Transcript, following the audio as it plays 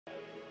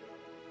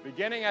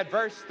beginning at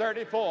verse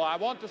 34. I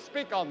want to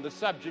speak on the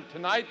subject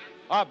tonight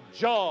of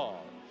jaws.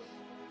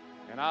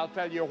 And I'll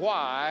tell you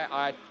why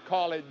I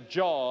call it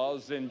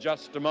jaws in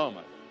just a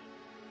moment.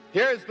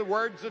 Here's the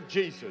words of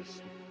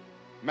Jesus,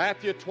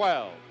 Matthew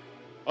 12.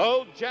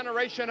 O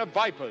generation of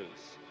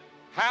vipers,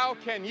 how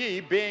can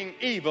ye, being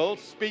evil,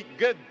 speak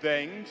good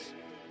things?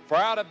 For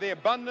out of the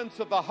abundance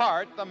of the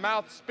heart the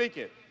mouth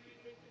speaketh.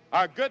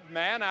 A good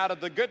man out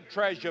of the good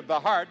treasure of the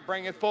heart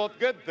bringeth forth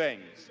good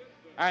things,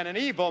 and an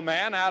evil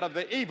man out of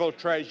the evil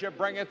treasure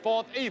bringeth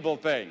forth evil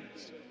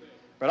things.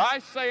 But I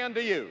say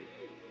unto you,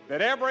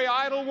 that every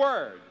idle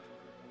word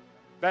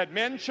that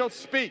men shall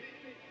speak,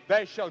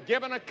 they shall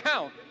give an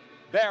account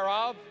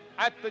thereof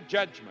at the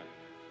judgment.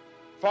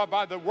 For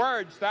by the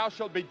words thou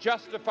shalt be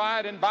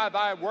justified, and by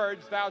thy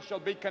words thou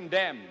shalt be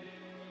condemned.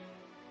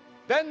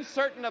 Then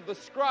certain of the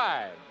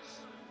scribes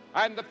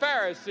and the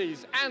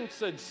Pharisees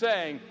answered,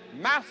 saying,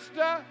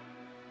 Master,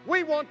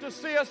 we want to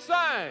see a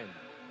sign.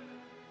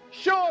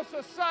 Show us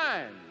a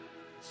sign,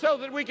 so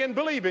that we can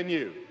believe in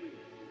you.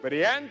 But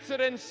he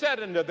answered and said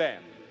unto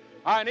them,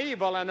 An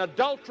evil and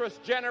adulterous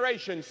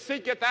generation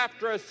seeketh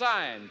after a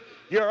sign.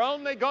 You're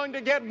only going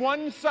to get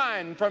one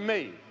sign from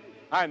me,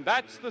 and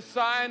that's the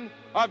sign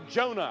of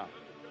Jonah,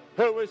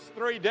 who was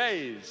 3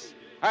 days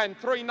and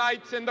 3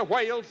 nights in the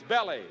whale's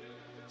belly.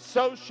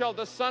 So shall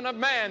the Son of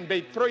Man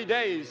be 3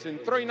 days and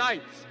 3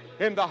 nights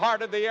in the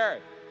heart of the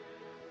earth.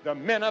 The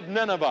men of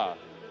Nineveh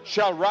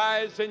shall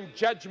rise in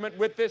judgment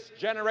with this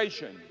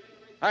generation,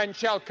 and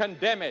shall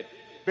condemn it,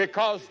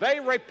 because they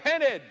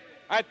repented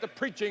at the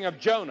preaching of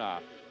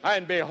Jonah.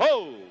 And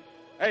behold,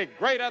 a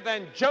greater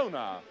than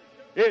Jonah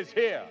is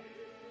here.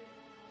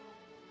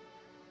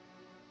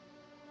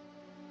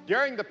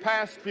 During the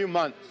past few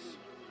months,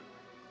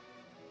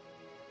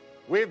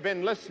 we've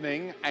been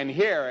listening and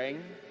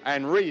hearing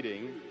and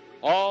reading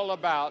all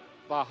about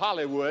the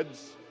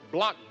Hollywood's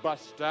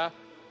blockbuster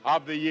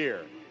of the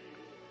year.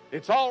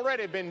 It's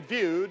already been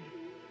viewed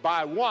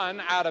by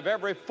 1 out of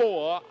every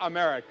 4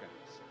 Americans.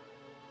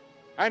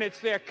 And it's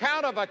the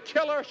account of a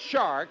killer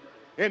shark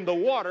in the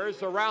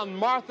waters around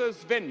Martha's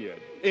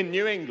Vineyard in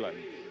New England,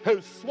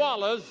 who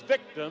swallows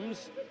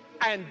victims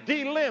and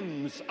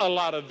delimbs a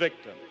lot of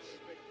victims.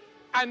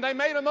 And they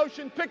made a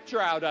motion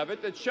picture out of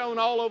it that's shown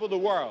all over the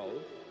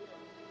world.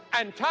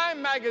 And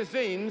Time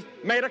magazine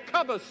made a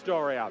cover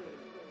story of it.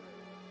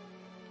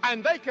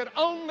 And they could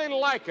only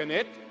liken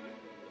it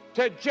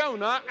to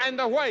Jonah and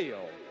the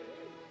whale.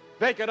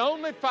 They could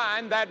only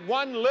find that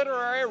one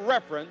literary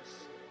reference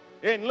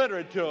in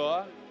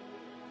literature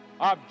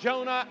of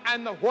Jonah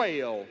and the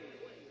whale.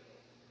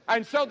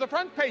 And so the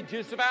front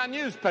pages of our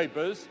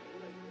newspapers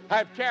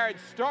have carried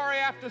story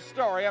after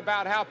story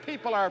about how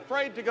people are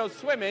afraid to go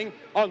swimming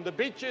on the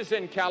beaches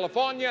in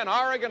California and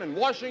Oregon and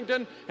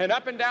Washington and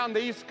up and down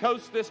the East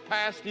Coast this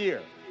past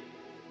year,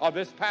 or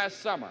this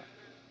past summer.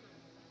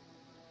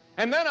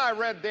 And then I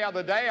read the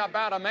other day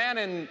about a man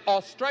in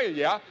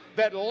Australia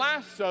that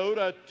lassoed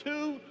a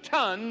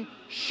 2-ton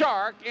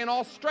shark in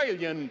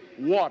Australian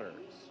waters.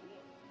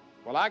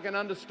 Well, I can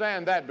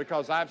understand that,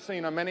 because I've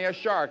seen many a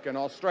shark in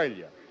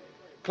Australia.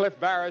 Cliff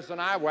Barris and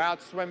I were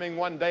out swimming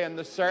one day in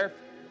the surf,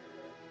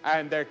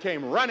 and there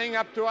came running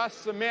up to us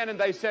some men, and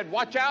they said,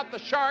 watch out, the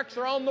sharks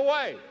are on the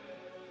way.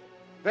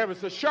 There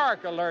was a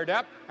shark alert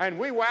up, and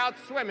we were out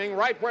swimming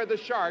right where the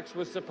sharks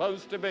were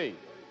supposed to be.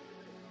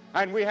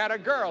 And we had a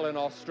girl in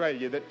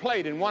Australia that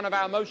played in one of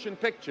our motion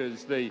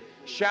pictures, The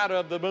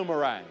Shadow of the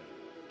Boomerang.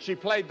 She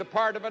played the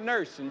part of a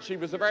nurse, and she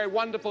was a very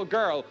wonderful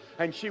girl,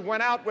 and she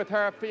went out with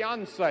her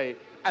fiancé,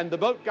 and the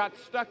boat got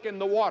stuck in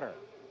the water,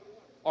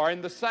 or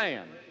in the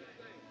sand.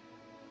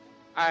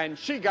 And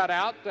she got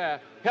out to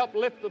help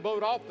lift the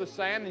boat off the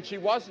sand, and she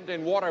wasn't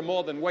in water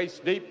more than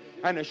waist deep,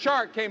 and a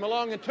shark came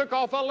along and took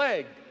off her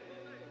leg.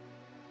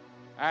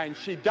 And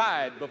she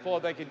died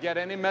before they could get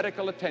any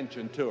medical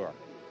attention to her.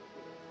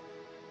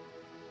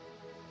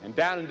 And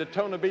down in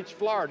Daytona Beach,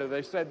 Florida,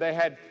 they said they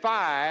had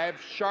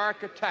 5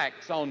 shark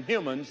attacks on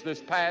humans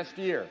this past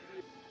year.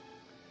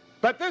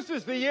 But this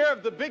is the year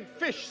of the big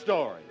fish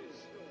stories,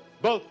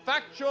 both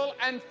factual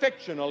and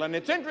fictional. And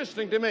it's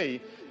interesting to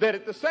me that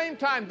at the same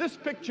time this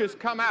picture's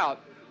come out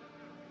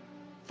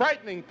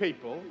frightening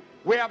people,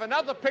 we have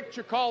another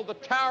picture called The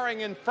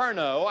Towering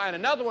Inferno and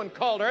another one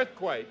called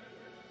Earthquake.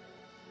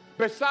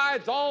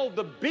 Besides all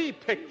the B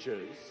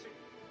pictures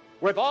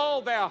with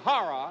all their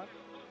horror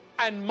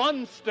and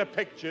monster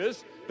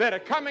pictures that are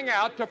coming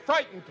out to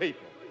frighten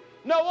people.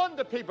 No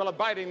wonder people are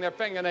biting their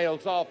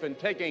fingernails off and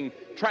taking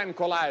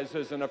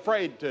tranquilizers and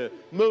afraid to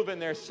move in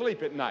their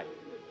sleep at night.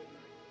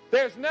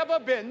 There's never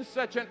been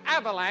such an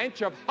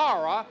avalanche of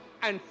horror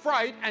and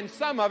fright, and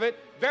some of it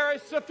very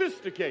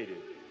sophisticated,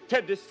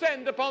 to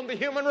descend upon the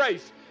human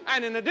race.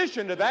 And in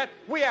addition to that,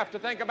 we have to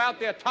think about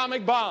the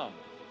atomic bomb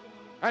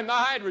and the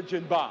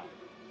hydrogen bomb.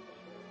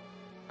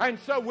 And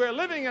so we're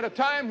living at a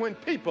time when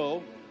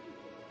people,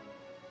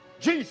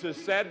 Jesus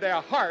said,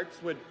 their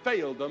hearts would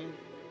fail them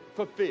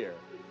for fear.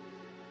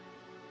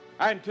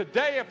 And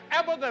today, if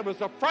ever there was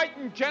a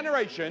frightened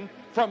generation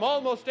from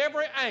almost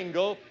every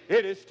angle,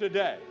 it is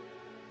today.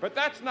 But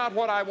that's not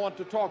what I want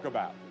to talk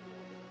about.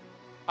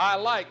 I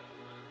like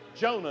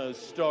Jonah's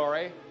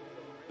story,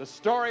 the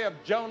story of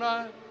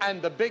Jonah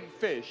and the big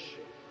fish,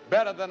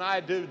 better than I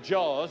do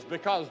Jaws,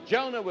 because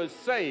Jonah was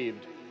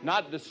saved,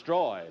 not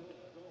destroyed,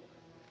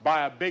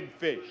 by a big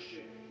fish.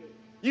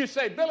 You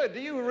say, Billy,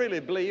 do you really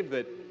believe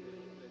that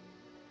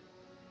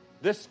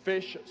this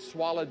fish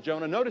swallowed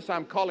Jonah? Notice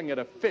I'm calling it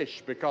a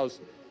fish because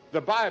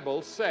the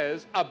Bible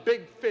says a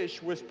big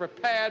fish was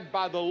prepared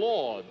by the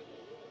Lord.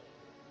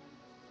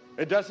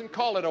 It doesn't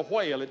call it a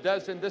whale. It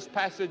does in this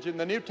passage in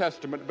the New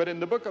Testament, but in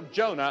the book of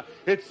Jonah,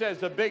 it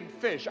says a big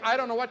fish. I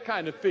don't know what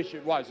kind of fish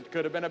it was. It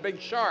could have been a big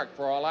shark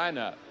for all I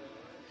know.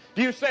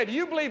 Do you say, do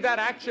you believe that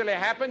actually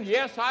happened?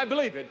 Yes, I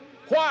believe it.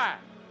 Why?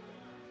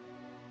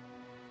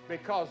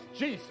 Because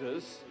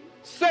Jesus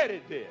said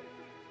it did.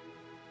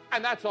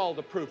 And that's all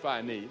the proof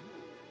I need.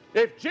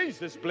 If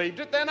Jesus believed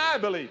it, then I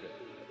believe it.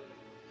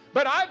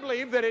 But I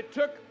believe that it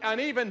took an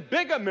even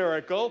bigger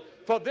miracle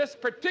for this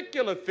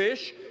particular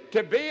fish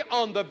to be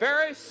on the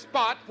very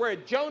spot where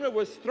Jonah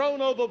was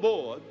thrown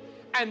overboard,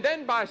 and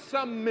then by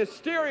some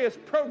mysterious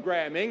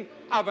programming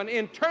of an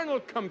internal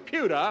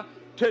computer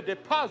to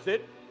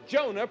deposit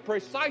Jonah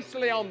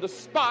precisely on the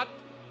spot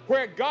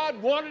where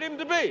God wanted him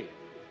to be.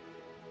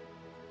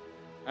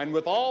 And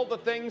with all the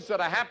things that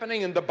are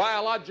happening in the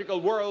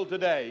biological world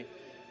today,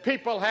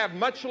 people have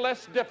much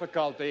less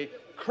difficulty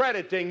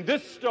crediting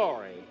this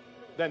story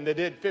than they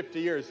did 50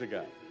 years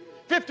ago.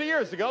 50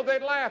 years ago,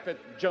 they'd laugh at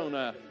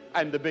Jonah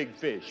and the big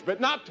fish, but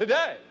not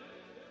today,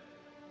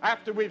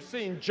 after we've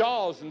seen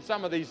Jaws and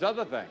some of these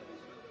other things.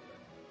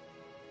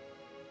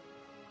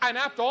 And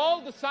after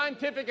all the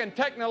scientific and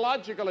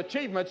technological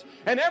achievements,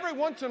 and every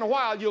once in a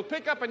while you'll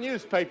pick up a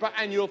newspaper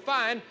and you'll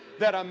find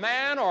that a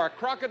man or a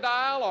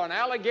crocodile or an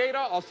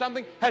alligator or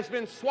something has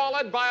been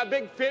swallowed by a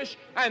big fish,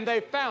 and they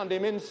found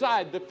him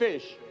inside the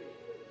fish,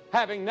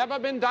 having never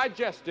been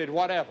digested,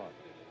 whatever.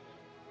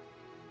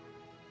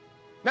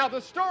 Now,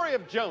 the story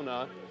of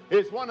Jonah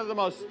is one of the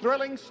most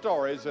thrilling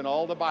stories in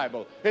all the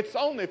Bible. It's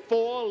only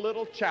 4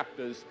 little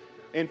chapters.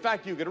 In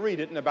fact, you could read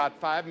it in about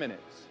 5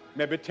 minutes,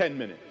 maybe 10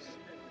 minutes.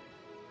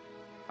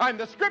 And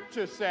the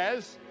scripture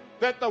says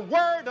that the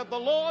word of the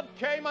Lord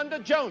came unto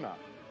Jonah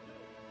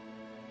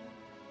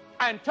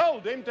and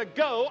told him to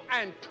go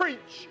and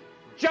preach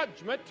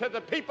judgment to the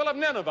people of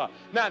Nineveh.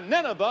 Now,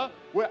 Nineveh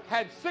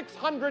had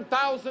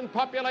 600,000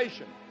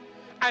 population.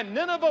 And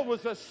Nineveh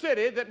was a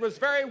city that was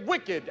very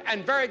wicked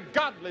and very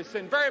godless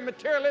and very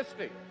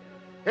materialistic.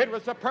 It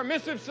was a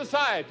permissive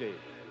society.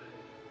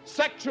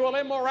 Sexual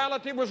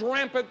immorality was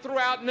rampant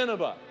throughout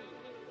Nineveh.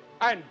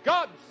 And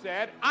God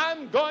said,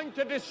 I'm going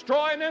to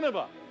destroy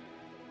Nineveh.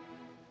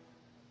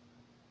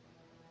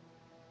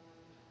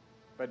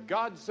 But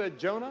God said,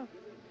 Jonah,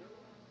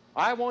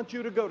 I want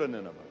you to go to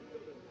Nineveh.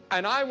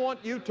 And I want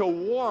you to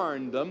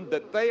warn them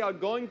that they are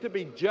going to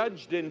be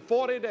judged in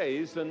 40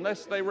 days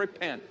unless they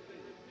repent.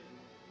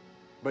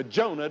 But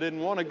Jonah didn't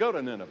want to go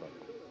to Nineveh.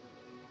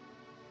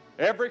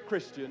 Every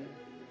Christian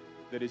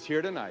that is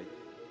here tonight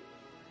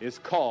is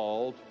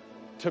called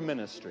to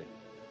ministry.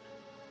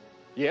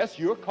 Yes,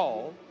 you're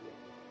called.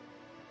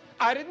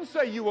 I didn't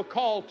say you were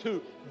called to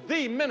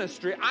the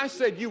ministry. I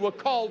said you were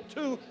called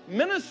to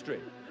ministry.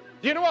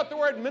 Do you know what the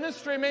word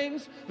ministry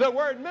means? The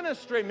word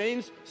ministry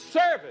means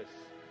service.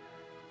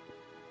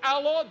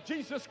 Our Lord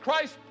Jesus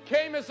Christ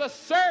came as a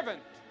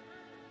servant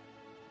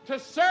to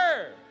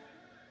serve.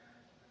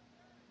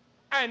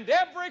 And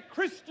every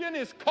Christian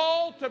is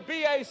called to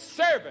be a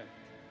servant,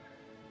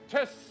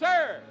 to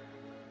serve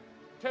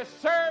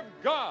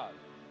God,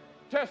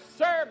 to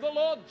serve the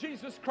Lord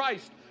Jesus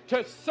Christ,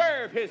 to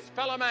serve his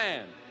fellow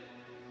man.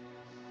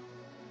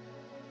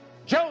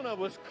 Jonah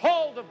was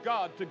called of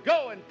God to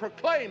go and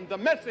proclaim the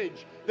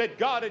message that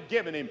God had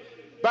given him.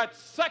 But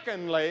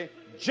secondly,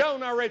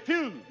 Jonah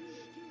refused.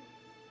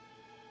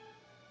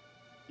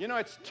 You know,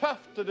 it's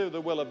tough to do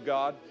the will of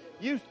God.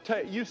 You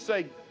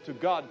say to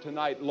God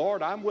tonight,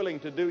 Lord, I'm willing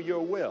to do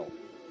your will.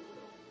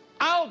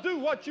 I'll do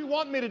what you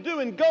want me to do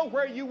and go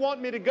where you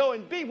want me to go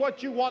and be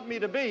what you want me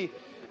to be.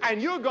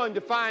 And you're going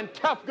to find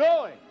tough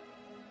going.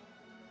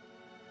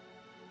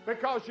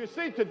 Because you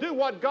see, to do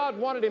what God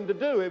wanted him to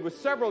do, it was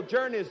several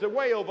journeys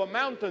away over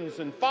mountains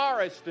and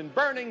forests and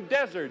burning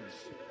deserts.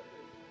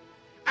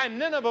 And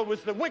Nineveh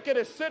was the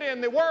wickedest city in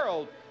the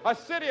world, a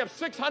city of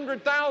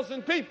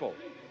 600,000 people.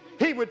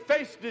 He would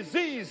face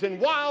disease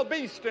and wild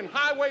beasts and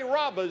highway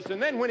robbers,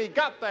 and then when he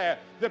got there,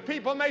 the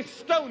people may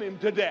stone him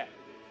to death.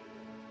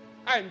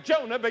 And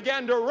Jonah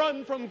began to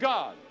run from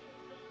God.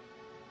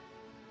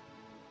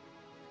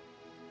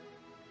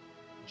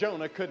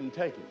 Jonah couldn't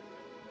take it.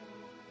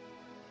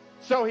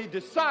 So he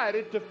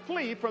decided to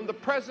flee from the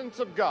presence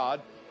of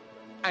God,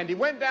 and he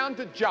went down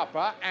to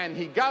Joppa, and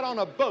he got on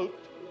a boat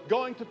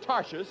going to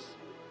Tarshish,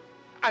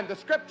 and the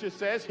scripture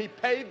says he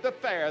paid the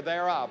fare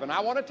thereof. And I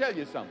want to tell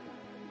you something.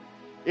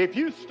 If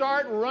you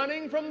start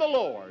running from the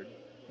Lord,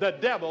 the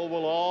devil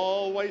will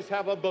always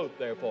have a boat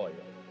there for you.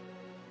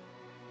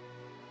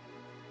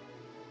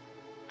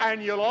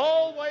 And you'll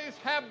always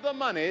have the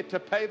money to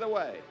pay the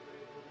way.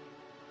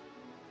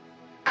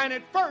 And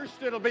at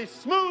first it'll be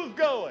smooth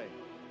going.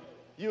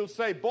 You'll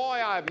say,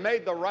 boy, I've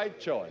made the right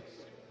choice.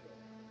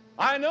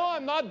 I know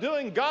I'm not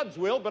doing God's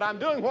will, but I'm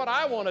doing what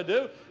I want to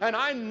do, and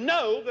I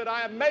know that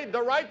I have made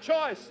the right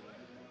choice.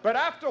 But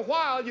after a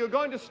while, you're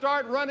going to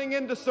start running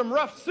into some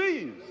rough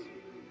seas.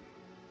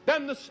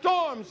 Then the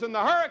storms and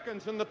the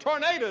hurricanes and the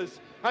tornadoes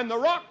and the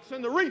rocks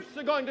and the reefs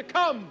are going to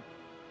come.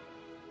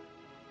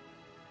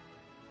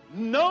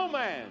 No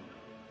man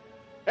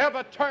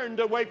ever turned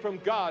away from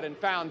God and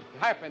found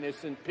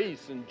happiness and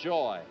peace and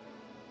joy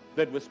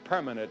that was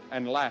permanent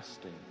and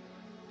lasting.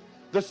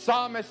 The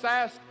psalmist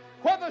asked,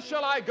 whither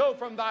shall I go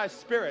from thy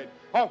spirit,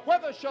 or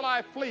whither shall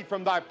I flee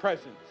from thy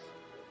presence?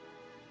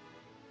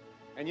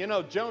 And you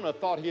know, Jonah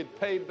thought he had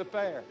paid the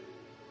fare.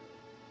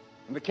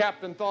 And the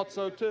captain thought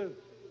so too.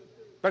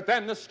 But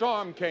then the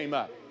storm came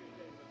up.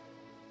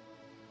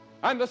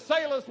 And the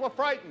sailors were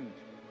frightened.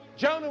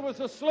 Jonah was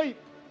asleep.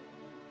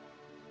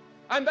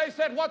 And they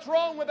said, what's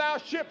wrong with our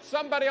ship?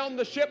 Somebody on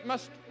the ship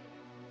must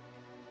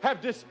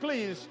have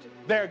displeased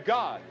their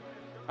God.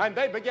 And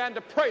they began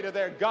to pray to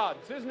their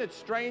gods. Isn't it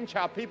strange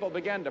how people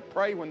began to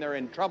pray when they're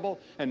in trouble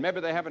and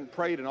maybe they haven't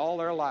prayed in all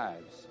their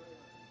lives?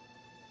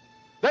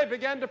 They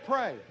began to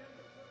pray.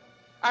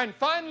 And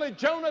finally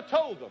Jonah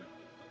told them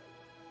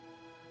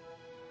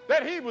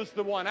that he was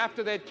the one,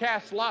 after they'd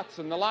cast lots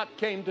and the lot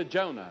came to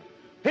Jonah.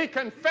 He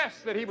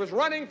confessed that he was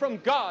running from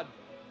God.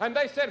 And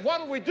they said,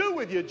 what'll we do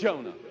with you,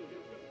 Jonah?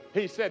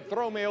 He said,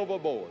 throw me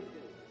overboard.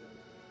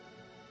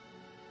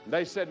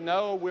 They said,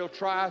 no, we'll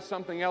try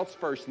something else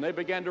first. And they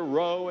began to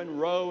row and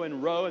row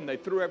and row, and they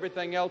threw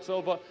everything else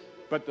over.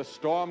 But the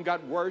storm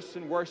got worse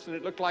and worse, and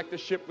it looked like the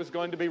ship was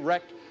going to be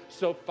wrecked.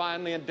 So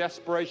finally, in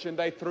desperation,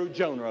 they threw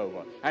Jonah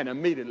over, and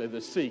immediately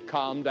the sea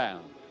calmed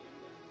down.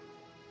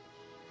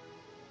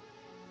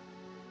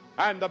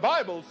 And the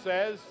Bible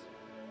says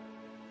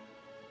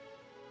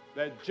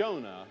that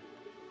Jonah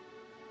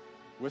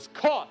was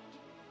caught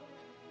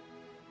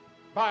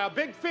by a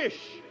big fish.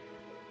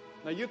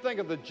 Now you think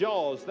of the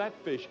jaws that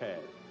fish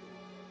had.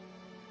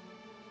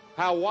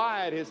 How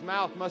wide his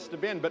mouth must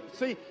have been. But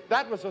see,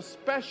 that was a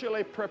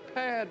specially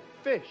prepared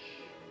fish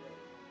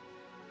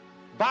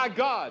by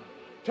God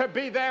to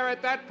be there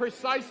at that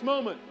precise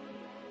moment.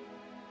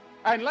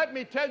 And let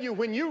me tell you,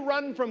 when you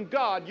run from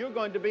God, you're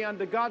going to be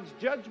under God's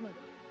judgment.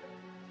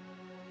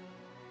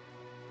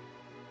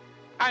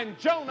 And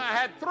Jonah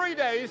had 3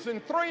 days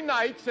and 3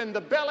 nights in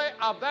the belly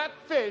of that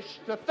fish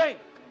to think.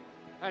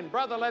 And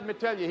brother, let me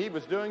tell you, he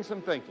was doing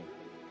some thinking.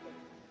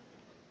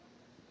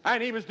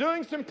 And he was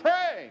doing some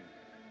praying.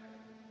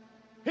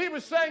 He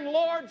was saying,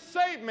 Lord,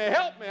 save me,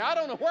 help me. I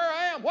don't know where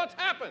I am. What's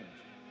happened?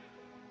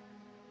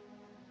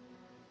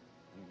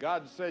 And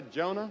God said,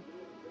 Jonah,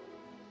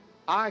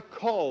 I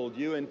called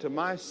you into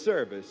my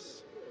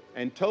service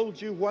and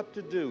told you what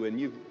to do, and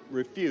you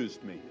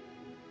refused me.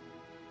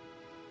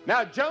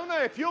 Now, Jonah,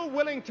 if you're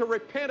willing to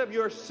repent of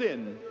your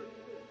sin,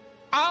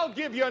 I'll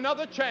give you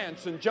another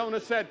chance. And Jonah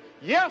said,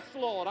 yes,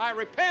 Lord, I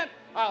repent.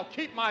 I'll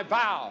keep my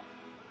vow.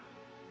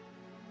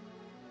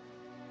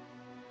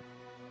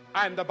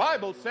 And the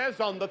Bible says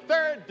on the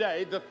 3rd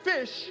day, the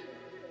fish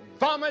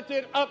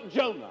vomited up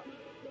Jonah.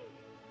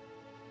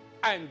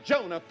 And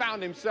Jonah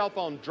found himself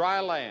on dry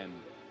land.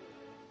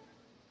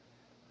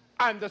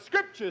 And the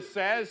scripture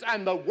says,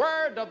 and the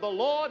word of the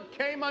Lord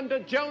came unto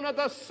Jonah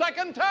the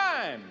 2nd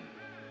time.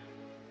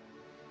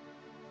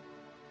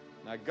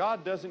 Now,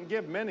 God doesn't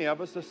give many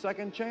of us a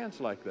second chance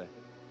like that.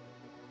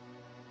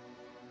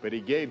 But he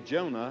gave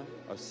Jonah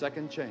a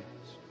second chance.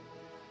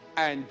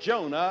 And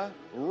Jonah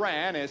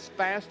ran as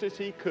fast as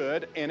he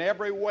could, in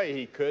every way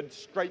he could,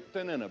 straight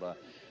to Nineveh.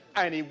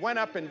 And he went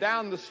up and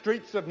down the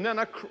streets of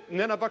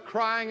Nineveh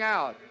crying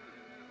out,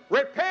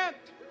 repent!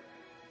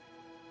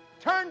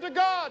 Turn to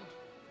God!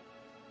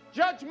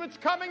 Judgment's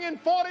coming in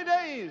 40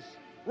 days!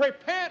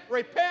 Repent,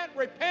 repent,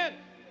 repent!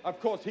 Of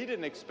course, he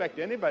didn't expect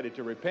anybody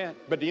to repent.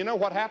 But do you know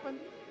what happened?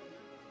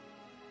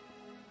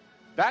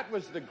 That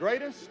was the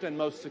greatest and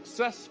most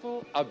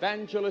successful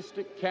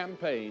evangelistic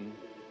campaign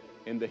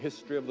in the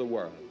history of the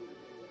world.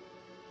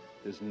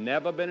 There's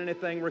never been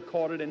anything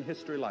recorded in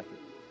history like it.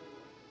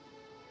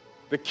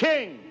 The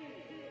king,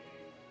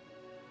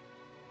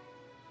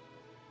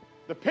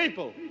 the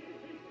people,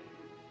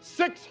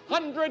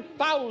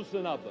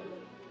 600,000 of them,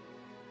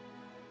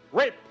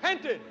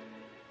 repented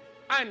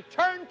and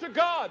turned to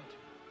God.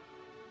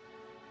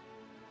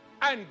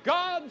 And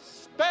God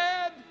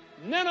spared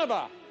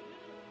Nineveh.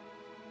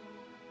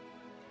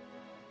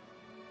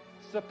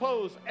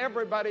 Suppose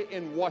everybody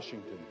in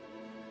Washington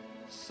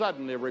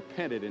suddenly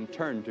repented and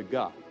turned to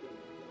God.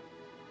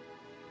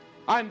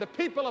 And the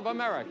people of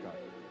America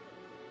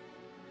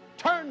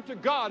turned to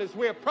God as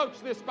we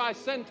approach this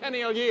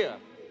bicentennial year.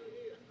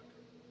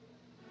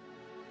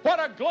 What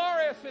a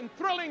glorious and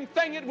thrilling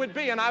thing it would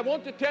be. And I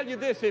want to tell you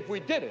this, if we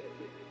did it,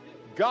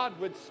 God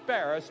would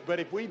spare us.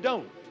 But if we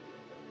don't,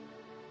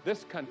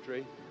 this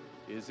country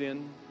is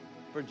in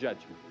for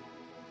judgment.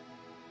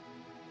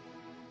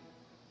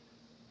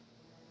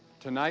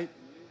 Tonight,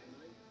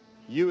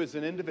 you as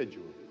an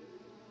individual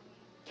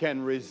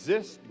can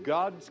resist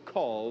God's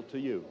call to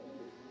you.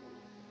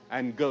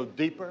 and go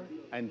deeper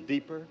and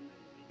deeper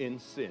in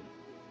sin.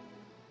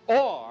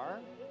 Or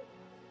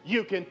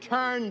you can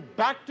turn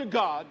back to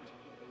God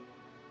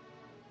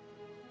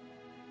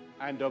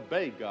and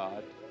obey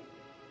God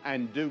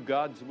and do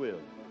God's will.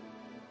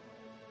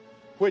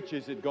 Which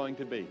is it going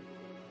to be?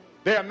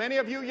 There are many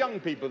of you young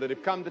people that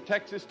have come to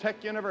Texas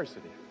Tech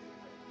University,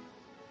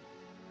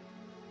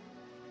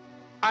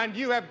 and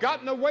you have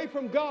gotten away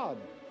from God.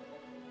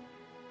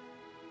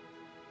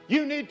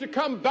 You need to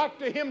come back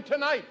to Him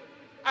tonight,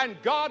 and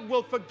God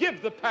will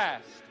forgive the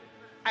past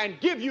and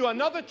give you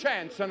another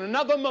chance and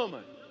another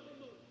moment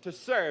to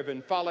serve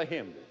and follow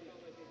Him.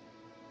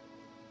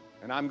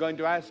 And I'm going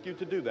to ask you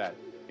to do that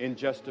in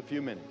just a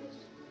few minutes.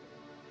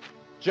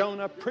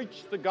 Jonah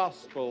preached the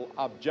gospel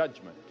of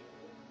judgment.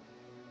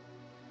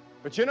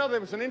 But you know, there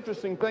was an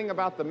interesting thing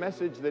about the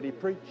message that he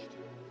preached.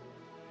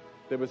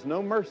 There was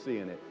no mercy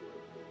in it.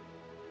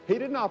 He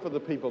didn't offer the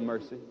people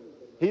mercy.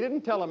 He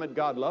didn't tell them that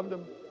God loved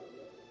them.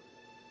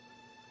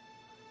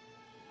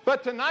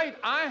 But tonight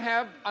I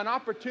have an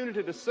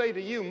opportunity to say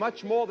to you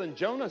much more than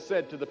Jonah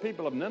said to the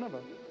people of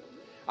Nineveh.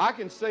 I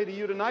can say to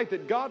you tonight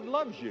that God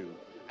loves you,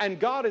 and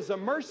God is a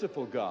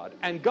merciful God,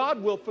 and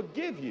God will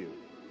forgive you.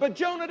 But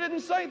Jonah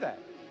didn't say that.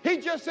 He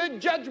just said,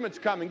 judgment's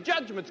coming,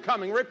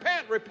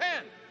 repent,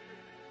 repent.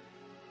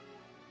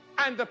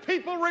 And the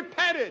people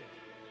repented.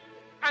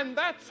 And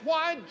that's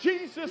why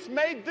Jesus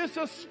made this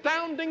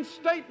astounding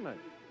statement.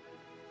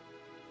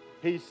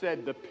 He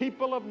said, the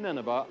people of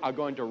Nineveh are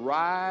going to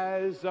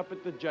rise up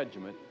at the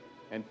judgment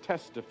and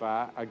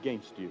testify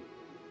against you.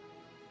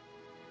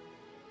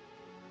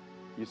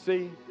 You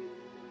see,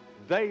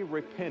 they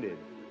repented,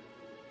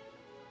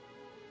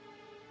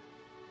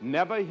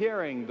 never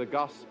hearing the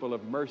gospel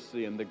of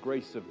mercy and the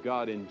grace of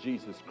God in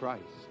Jesus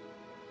Christ.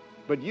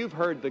 But you've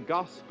heard the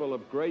gospel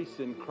of grace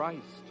in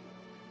Christ,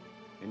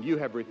 and you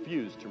have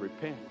refused to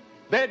repent.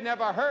 They'd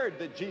never heard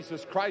that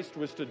Jesus Christ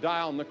was to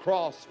die on the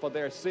cross for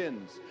their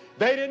sins.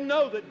 They didn't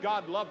know that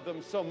God loved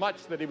them so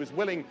much that He was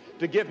willing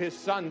to give His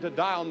Son to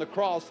die on the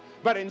cross.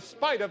 But in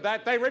spite of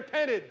that, they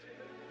repented.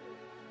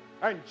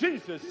 And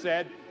Jesus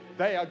said,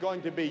 they are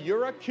going to be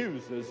your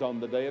accusers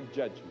on the day of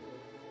judgment.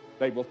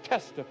 They will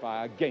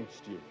testify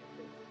against you.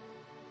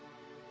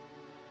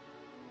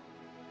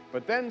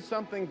 But then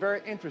something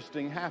very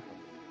interesting happened.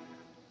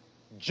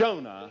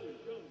 Jonah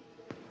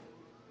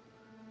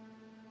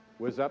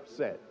was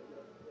upset.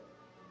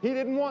 He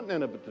didn't want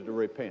Nineveh to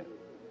repent.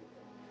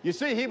 You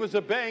see, he was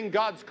obeying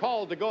God's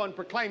call to go and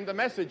proclaim the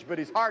message, but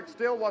his heart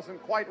still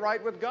wasn't quite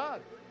right with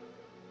God.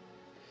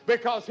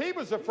 Because he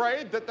was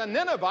afraid that the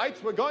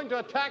Ninevites were going to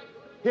attack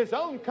his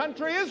own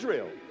country,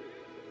 Israel.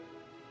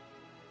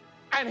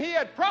 And he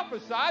had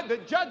prophesied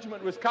that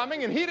judgment was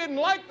coming, and he didn't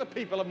like the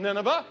people of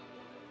Nineveh.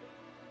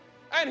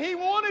 And he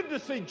wanted to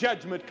see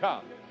judgment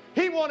come.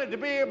 He wanted to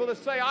be able to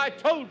say, I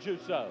told you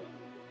so.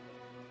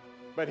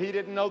 But he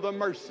didn't know the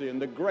mercy and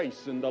the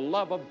grace and the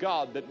love of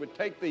God that would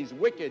take these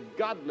wicked,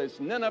 godless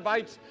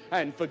Ninevites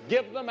and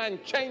forgive them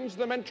and change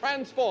them and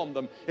transform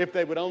them if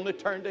they would only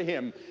turn to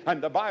Him.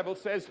 And the Bible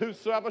says,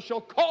 whosoever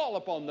shall call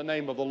upon the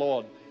name of the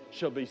Lord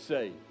shall be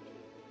saved.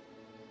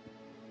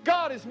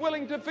 God is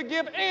willing to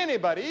forgive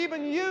anybody,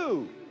 even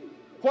you,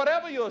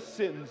 whatever your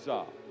sins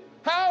are,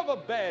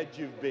 however bad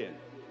you've been.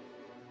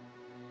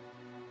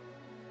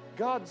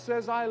 God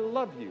says, I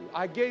love you.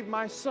 I gave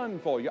my Son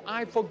for you.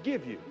 I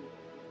forgive you.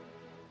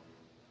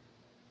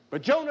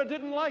 But Jonah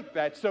didn't like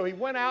that, so he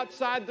went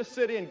outside the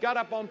city and got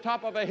up on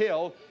top of a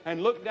hill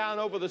and looked down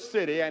over the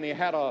city, and he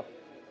had a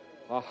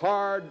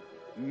hard,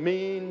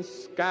 mean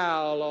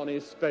scowl on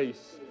his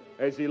face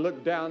as he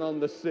looked down on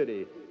the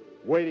city,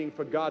 waiting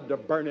for God to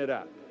burn it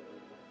up.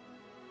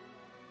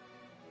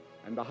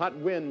 And the hot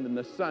wind and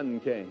the sun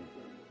came,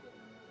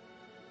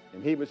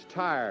 and he was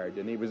tired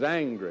and he was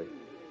angry.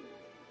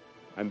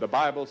 And the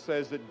Bible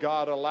says that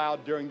God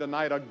allowed during the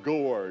night a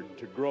gourd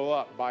to grow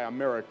up by a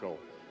miracle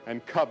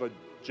and covered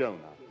Jonah.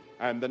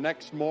 And the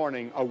next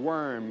morning a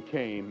worm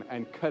came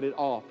and cut it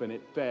off, and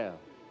it fell.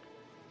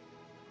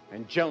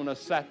 And Jonah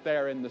sat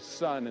there in the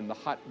sun and the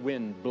hot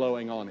wind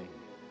blowing on him.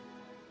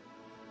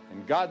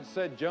 And God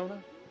said,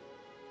 Jonah,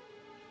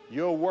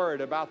 you're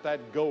worried about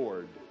that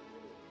gourd.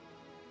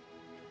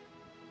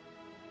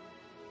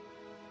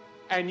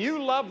 And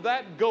you love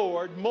that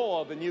gourd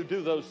more than you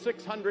do those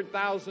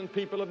 600,000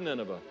 people of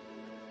Nineveh.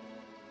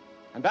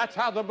 And that's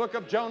how the book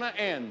of Jonah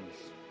ends.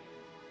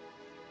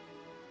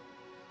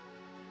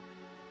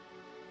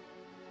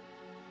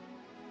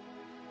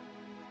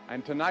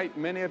 And tonight,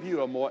 many of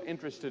you are more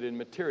interested in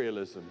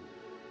materialism,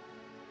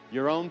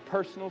 your own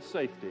personal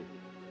safety.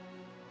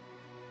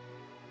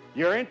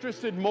 You're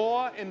interested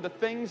more in the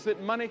things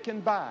that money can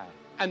buy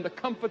and the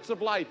comforts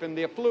of life and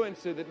the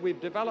affluency that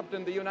we've developed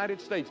in the United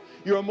States.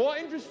 You're more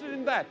interested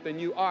in that than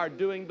you are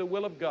doing the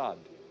will of God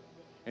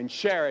and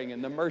sharing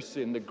in the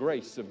mercy and the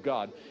grace of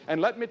God.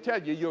 And let me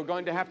tell you, you're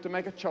going to have to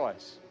make a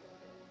choice.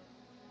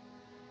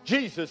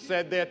 Jesus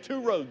said there are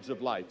two roads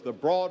of life, the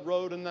broad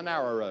road and the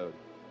narrow road.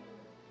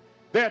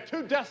 There are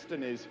two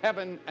destinies,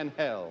 heaven and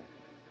hell.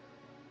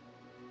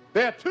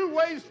 There are two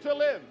ways to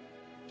live,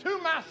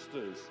 two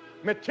masters,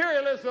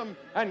 materialism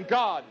and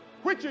God.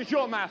 Which is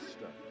your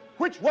master?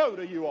 Which road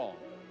are you on?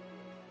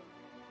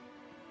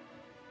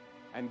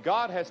 And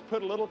God has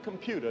put a little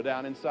computer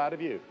down inside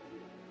of you.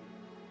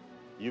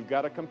 You've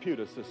got a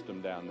computer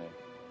system down there.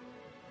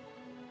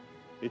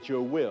 It's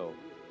your will.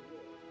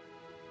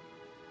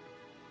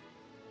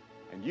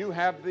 And you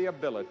have the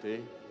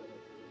ability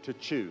to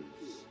choose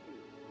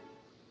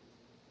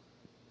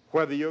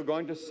whether you're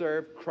going to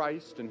serve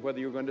Christ and whether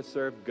you're going to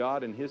serve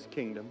God and His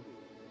kingdom,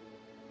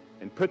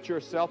 and put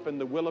yourself in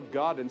the will of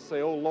God and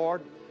say, oh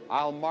Lord,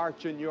 I'll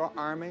march in your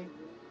army.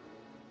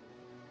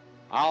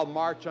 I'll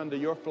march under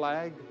your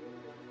flag.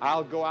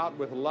 I'll go out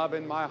with love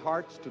in my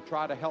heart to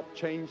try to help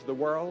change the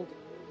world.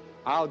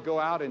 I'll go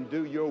out and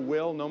do your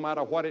will no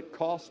matter what it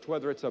costs,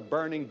 whether it's a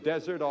burning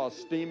desert or a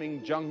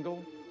steaming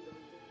jungle.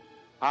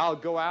 I'll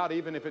go out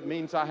even if it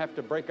means I have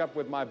to break up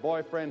with my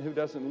boyfriend who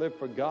doesn't live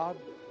for God.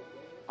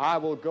 I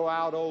will go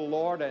out, oh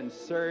Lord, and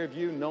serve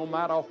you no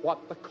matter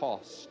what the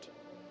cost.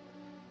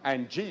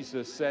 And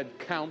Jesus said,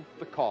 count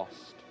the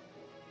cost.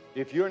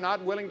 If you're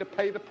not willing to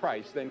pay the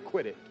price, then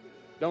quit it.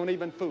 Don't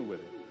even fool with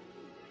it.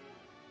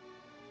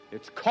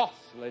 It's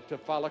costly to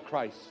follow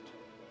Christ.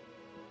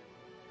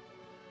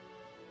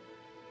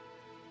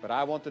 But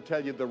I want to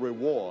tell you the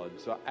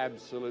rewards are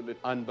absolutely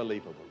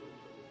unbelievable.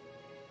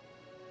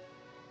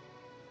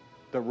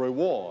 The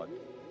reward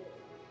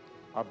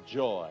of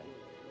joy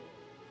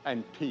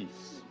and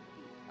peace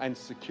and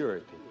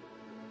security,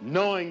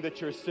 knowing that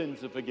your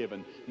sins are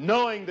forgiven,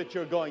 knowing that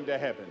you're going to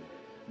heaven,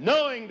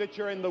 knowing that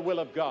you're in the will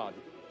of God,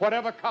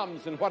 whatever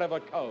comes and whatever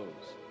goes.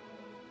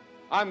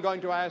 I'm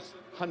going to ask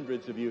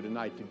hundreds of you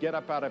tonight to get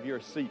up out of your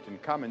seat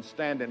and come and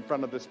stand in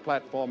front of this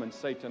platform and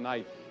say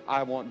tonight,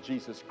 I want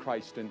Jesus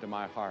Christ into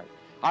my heart.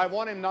 I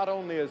want Him not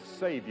only as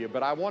Savior,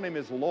 but I want Him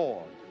as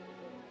Lord.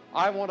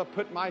 I want to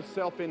put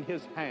myself in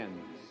His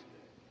hands.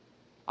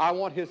 I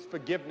want His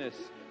forgiveness.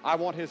 I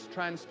want His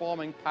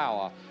transforming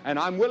power. And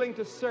I'm willing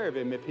to serve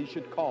Him if He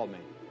should call me.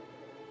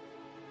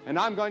 And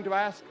I'm going to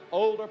ask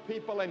older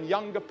people and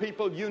younger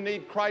people, you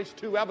need Christ,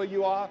 whoever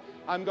you are,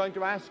 I'm going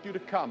to ask you to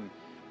come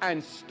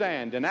and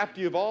stand. And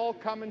after you've all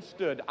come and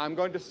stood, I'm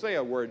going to say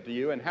a word to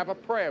you and have a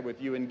prayer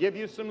with you and give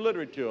you some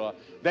literature.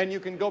 Then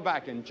you can go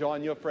back and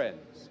join your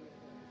friends.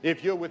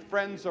 If you're with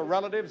friends or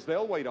relatives,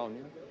 they'll wait on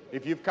you.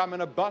 If you've come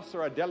in a bus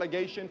or a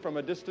delegation from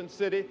a distant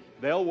city,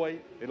 they'll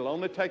wait. It'll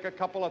only take a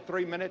couple of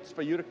 3 minutes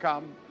for you to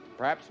come,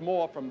 perhaps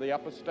more from the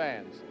upper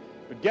stands.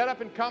 But get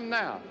up and come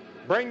now.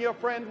 Bring your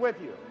friend with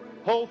you.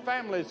 Whole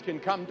families can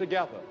come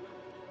together.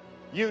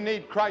 You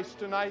need Christ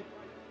tonight.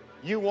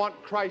 You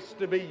want Christ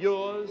to be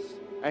yours,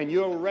 and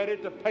you're ready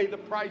to pay the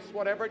price,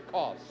 whatever it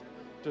costs,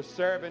 to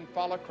serve and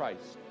follow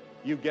Christ.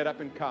 You get up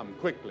and come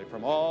quickly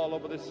from all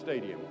over this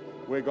stadium.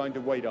 We're going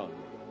to wait on you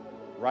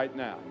right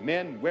now.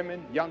 Men,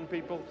 women, young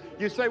people.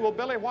 You say, well,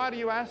 Billy, why do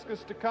you ask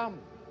us to come?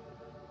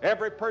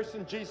 Every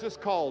person Jesus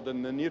called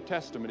in the New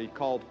Testament, He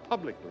called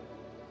publicly.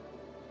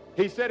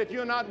 He said, if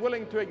you're not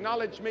willing to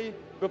acknowledge me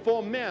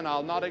before men,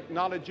 I'll not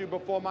acknowledge you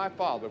before my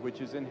Father,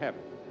 which is in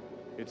heaven.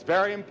 It's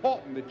very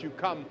important that you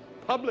come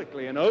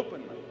publicly and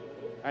openly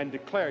and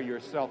declare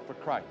yourself for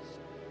Christ.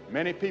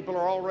 Many people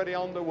are already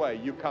on the way.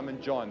 You come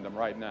and join them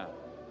right now.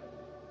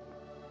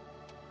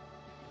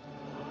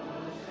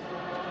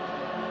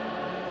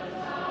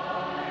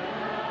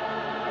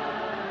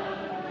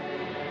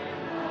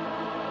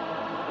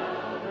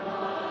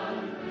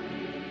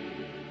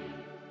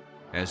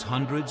 As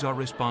hundreds are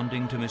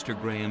responding to Mr.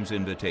 Graham's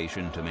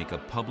invitation to make a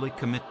public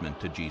commitment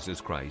to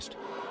Jesus Christ,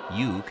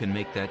 you can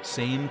make that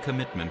same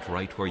commitment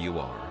right where you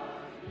are.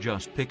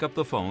 Just pick up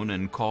the phone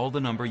and call the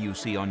number you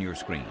see on your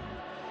screen.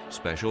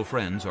 Special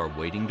friends are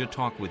waiting to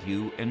talk with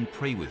you and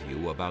pray with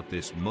you about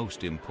this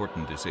most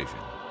important decision.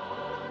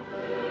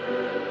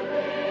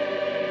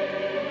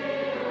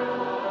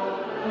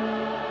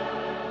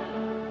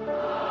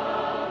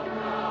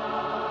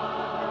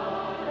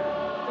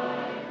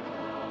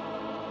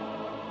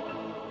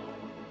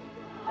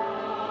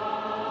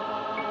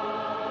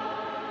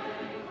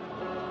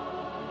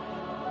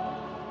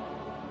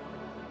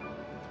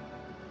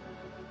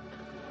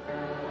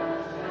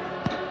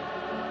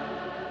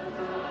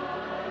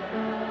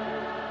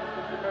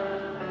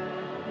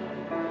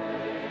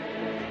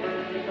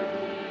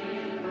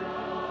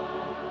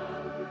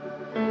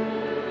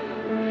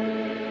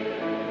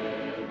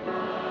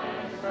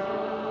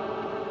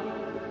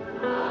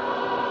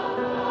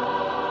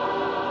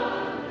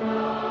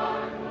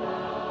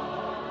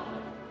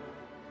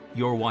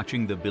 You're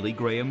watching the Billy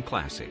Graham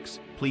Classics.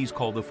 Please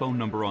call the phone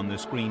number on the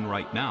screen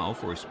right now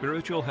for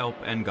spiritual help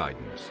and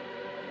guidance.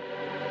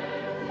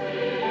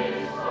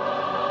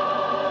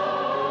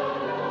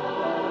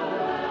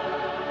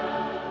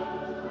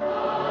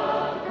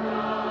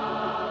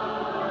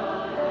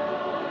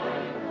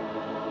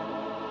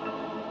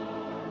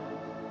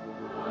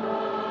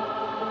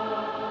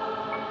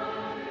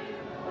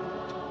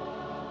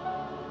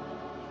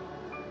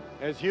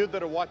 As you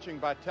that are watching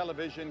by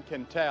television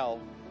can tell,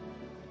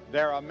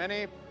 there are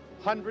many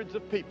hundreds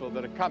of people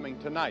that are coming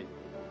tonight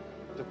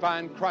to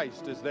find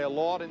Christ as their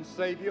Lord and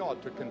Savior, or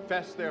to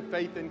confess their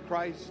faith in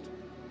Christ,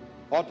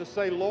 ought to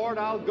say, Lord,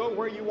 I'll go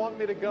where you want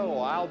me to go.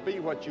 I'll be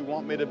what you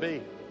want me to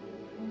be.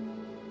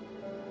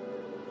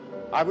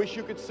 I wish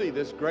you could see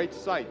this great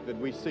sight that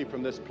we see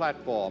from this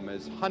platform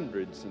as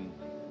hundreds and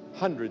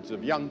hundreds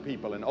of young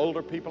people and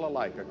older people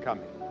alike are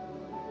coming.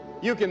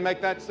 You can make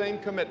that same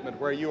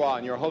commitment where you are,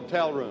 in your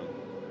hotel room,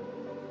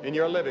 in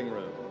your living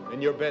room,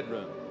 in your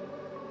bedroom,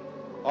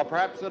 or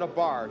perhaps at a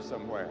bar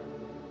somewhere.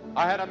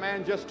 I had a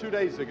man just 2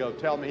 days ago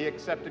tell me he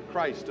accepted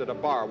Christ at a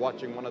bar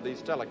watching one of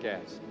these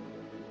telecasts,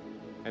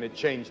 and it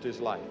changed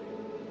his life.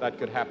 That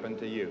could happen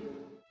to you.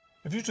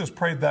 If you just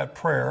prayed that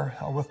prayer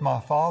with my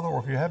Father,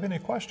 or if you have any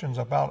questions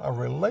about a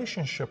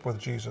relationship with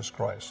Jesus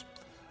Christ,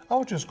 I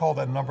would just call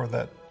that number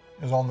that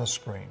is on the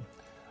screen.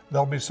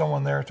 There'll be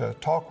someone there to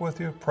talk with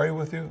you, pray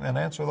with you, and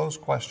answer those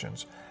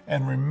questions.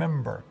 And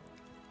remember,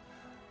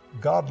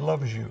 God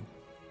loves you.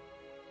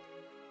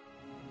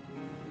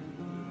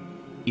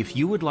 If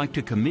you would like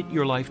to commit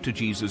your life to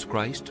Jesus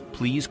Christ,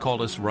 please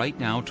call us right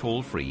now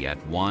toll-free at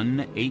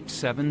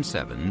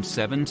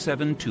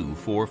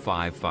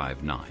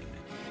 1-877-772-4559.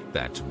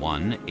 That's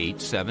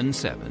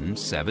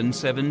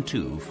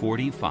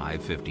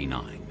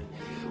 1-877-772-4559.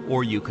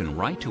 Or you can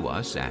write to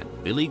us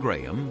at Billy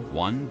Graham,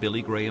 1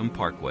 Billy Graham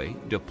Parkway,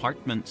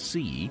 Department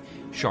C,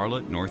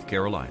 Charlotte, North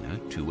Carolina,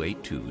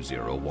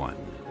 28201.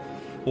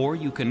 Or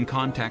you can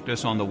contact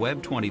us on the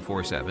web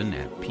 24/7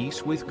 at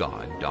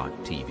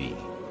peacewithgod.tv.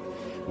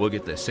 We'll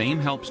get the same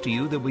helps to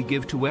you that we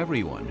give to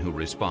everyone who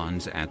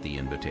responds at the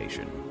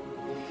invitation.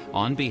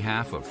 On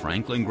behalf of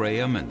Franklin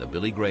Graham and the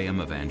Billy Graham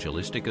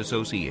Evangelistic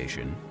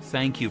Association,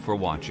 thank you for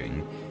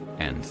watching,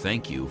 and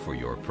thank you for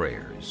your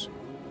prayers.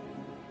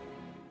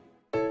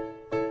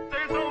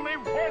 There's only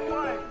one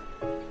way,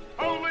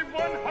 only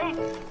one hope.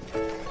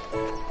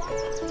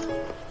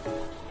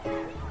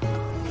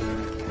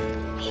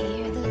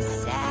 Hear the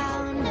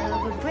sound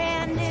of a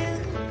brand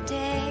new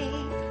day.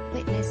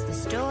 Witness the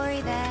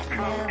story that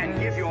Come never and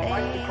give your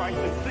life to Christ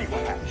and see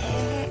what happens.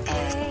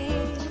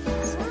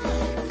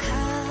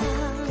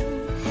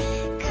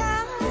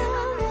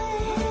 Come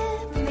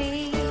with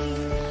me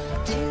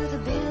to the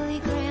Billy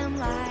Graham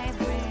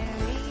Library.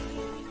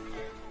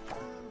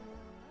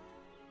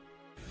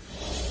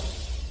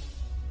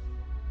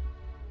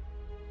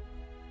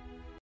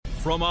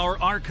 From our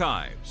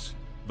archives,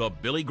 the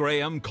Billy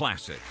Graham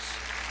Classics.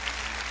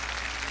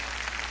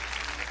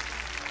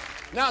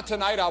 Now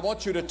tonight I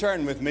want you to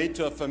turn with me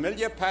to a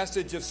familiar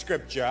passage of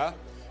Scripture,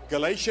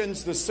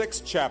 Galatians the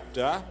 6th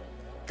chapter,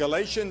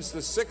 Galatians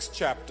the 6th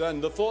chapter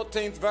and the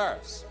 14th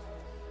verse.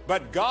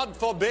 But God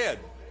forbid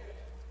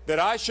that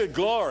I should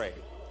glory,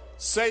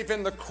 save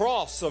in the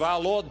cross of our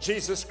Lord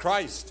Jesus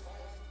Christ,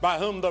 by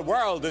whom the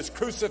world is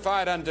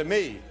crucified unto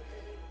me,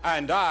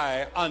 and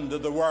I unto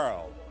the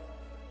world.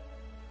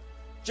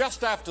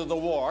 Just after the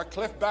war,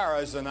 Cliff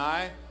Barrows and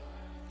I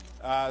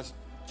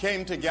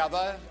came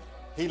together.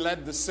 He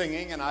led the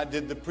singing and I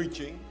did the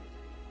preaching.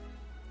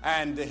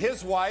 And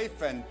his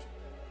wife and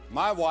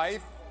my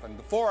wife and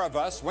the four of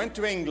us went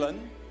to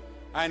England,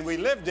 and we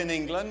lived in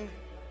England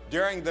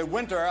during the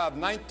winter of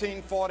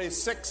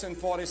 1946 and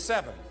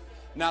 47.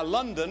 Now,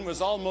 London was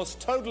almost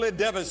totally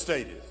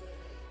devastated.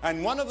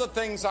 And one of the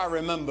things I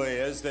remember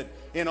is that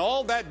in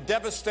all that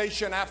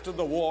devastation after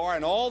the war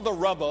and all the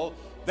rubble,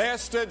 there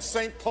stood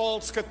St.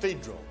 Paul's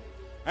Cathedral.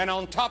 And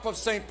on top of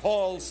St.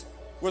 Paul's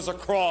was a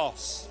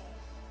cross.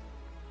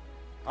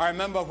 I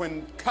remember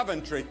when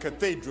Coventry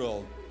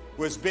Cathedral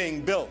was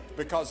being built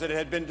because it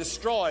had been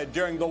destroyed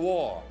during the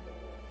war,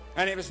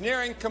 and it was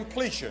nearing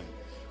completion.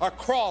 A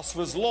cross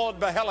was lowered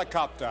by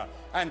helicopter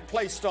and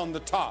placed on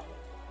the top.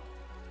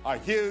 A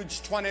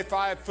huge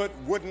 25-foot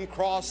wooden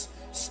cross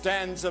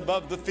stands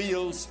above the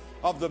fields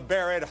of the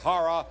buried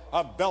horror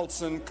of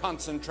Belsen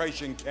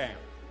concentration camp.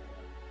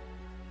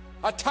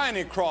 A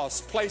tiny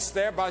cross placed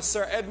there by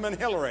Sir Edmund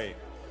Hillary,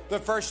 the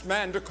first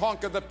man to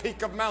conquer the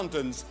peak of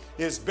mountains,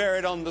 is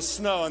buried on the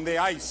snow and the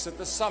ice at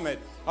the summit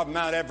of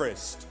Mount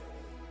Everest.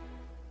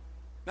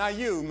 Now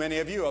many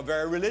of you are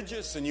very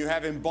religious, and you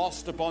have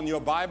embossed upon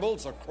your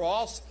Bibles a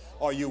cross,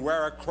 or you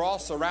wear a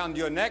cross around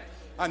your neck.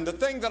 And the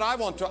thing that I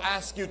want to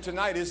ask you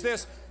tonight is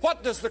this: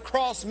 what does the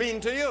cross mean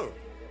to you?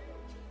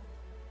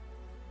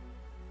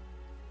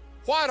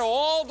 Why do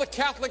all the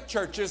Catholic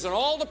churches and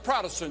all the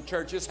Protestant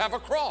churches have a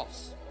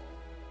cross?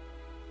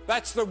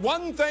 That's the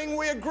one thing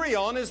we agree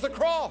on, is the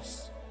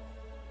cross.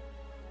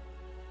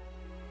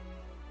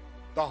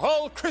 The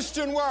whole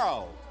Christian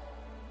world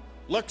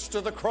looks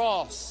to the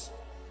cross.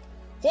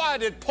 Why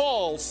did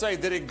Paul say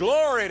that he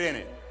gloried in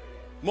it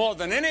more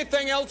than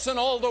anything else in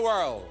all the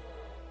world?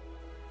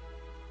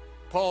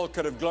 Paul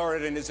could have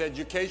gloried in his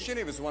education.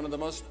 He was one of the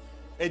most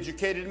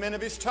educated men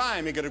of his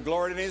time. He could have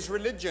gloried in his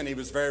religion. He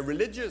was very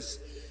religious.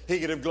 He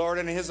could have gloried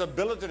in his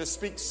ability to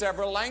speak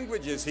several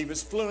languages. He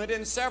was fluent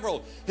in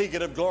several. He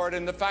could have gloried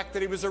in the fact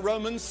that he was a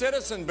Roman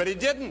citizen, but he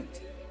didn't.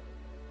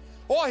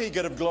 Or he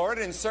could have gloried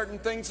in certain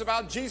things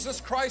about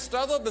Jesus Christ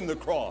other than the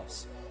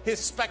cross. His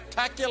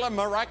spectacular,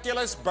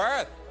 miraculous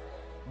birth,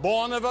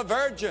 born of a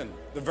virgin,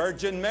 the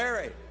Virgin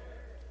Mary.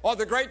 Or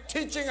the great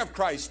teaching of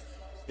Christ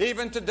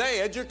Even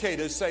today,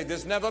 educators say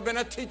there's never been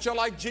a teacher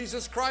like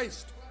Jesus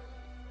Christ,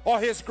 or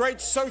his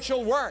great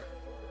social work,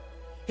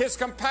 his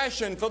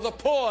compassion for the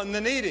poor and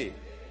the needy,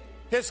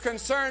 his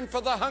concern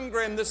for the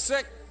hungry and the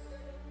sick,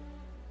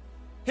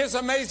 his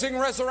amazing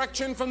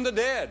resurrection from the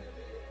dead,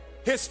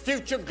 his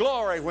future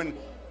glory when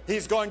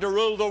he's going to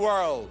rule the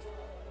world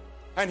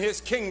and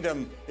his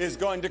kingdom is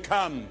going to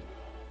come.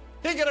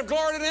 He could have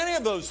gloried in any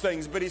of those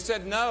things, but he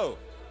said, no,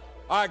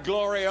 I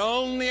glory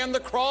only in the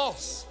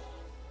cross.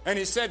 And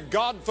he said,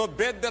 God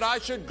forbid that I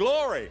should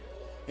glory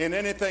in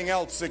anything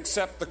else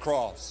except the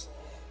cross.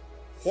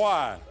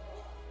 Why?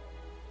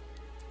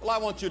 Well, I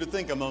want you to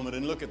think a moment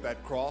and look at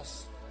that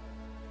cross.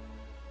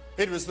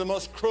 It was the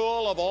most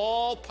cruel of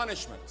all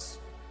punishments,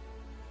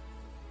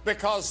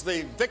 because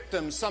the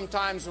victims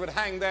sometimes would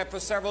hang there for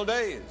several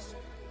days.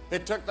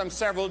 It took them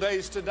several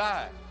days to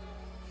die.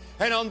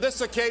 And on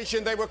this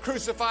occasion, they were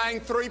crucifying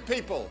 3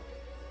 people,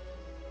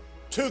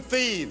 2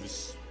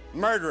 thieves,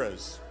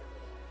 murderers,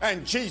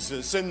 and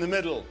Jesus in the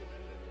middle.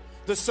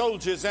 The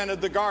soldiers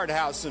entered the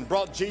guardhouse and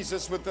brought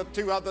Jesus with the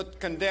 2 other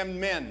condemned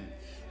men.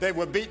 They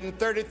were beaten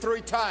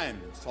 33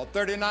 times or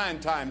 39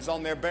 times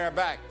on their bare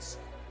backs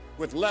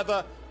with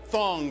leather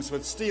thongs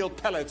with steel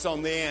pellets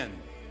on the end.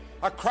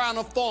 A crown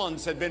of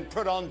thorns had been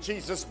put on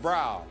Jesus'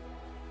 brow.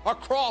 A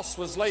cross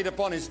was laid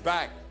upon his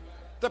back.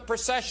 The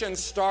procession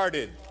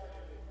started.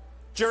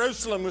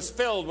 Jerusalem was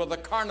filled with a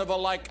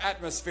carnival-like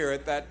atmosphere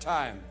at that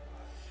time.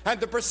 And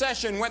the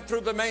procession went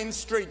through the main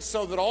streets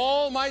so that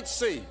all might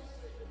see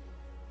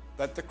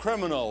that the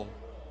criminal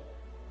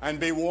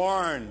and be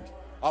warned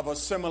of a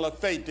similar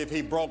fate if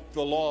he broke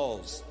the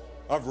laws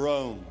of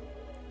Rome.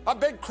 A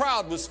big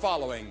crowd was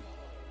following.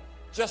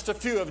 Just a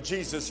few of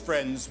Jesus'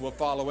 friends were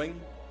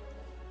following.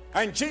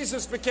 And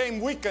Jesus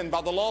became weakened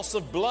by the loss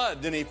of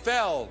blood, and he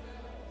fell.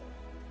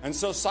 And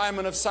so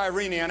Simon of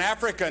Cyrene, an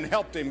African,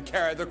 helped him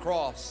carry the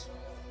cross.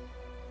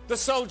 The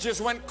soldiers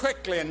went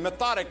quickly and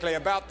methodically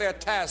about their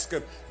task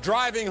of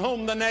driving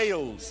home the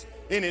nails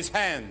in his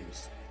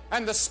hands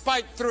and the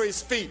spike through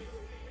his feet.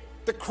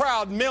 The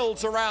crowd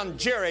mills around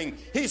jeering,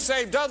 he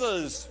saved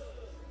others,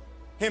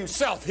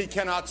 himself he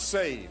cannot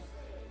save.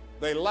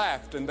 They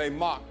laughed and they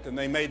mocked and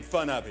they made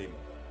fun of him.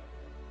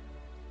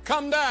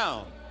 Come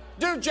down,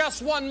 do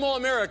just one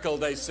more miracle,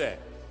 they said.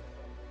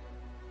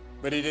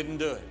 But he didn't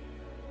do it.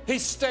 He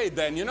stayed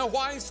there. And you know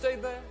why he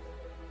stayed there?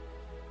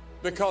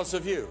 Because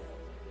of you.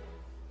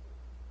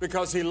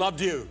 Because he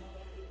loved you.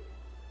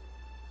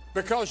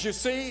 Because you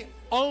see,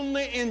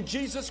 only in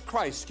Jesus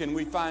Christ can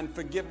we find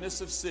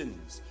forgiveness of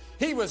sins.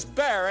 He was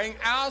bearing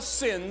our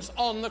sins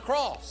on the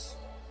cross.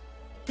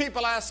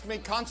 People ask me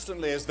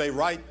constantly as they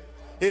write,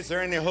 is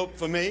there any hope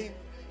for me?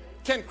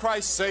 Can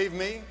Christ save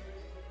me?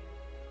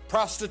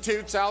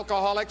 Prostitutes,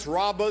 alcoholics,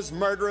 robbers,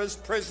 murderers,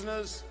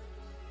 prisoners,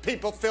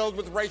 people filled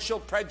with racial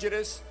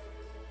prejudice,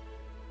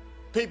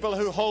 people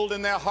who hold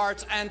in their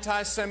hearts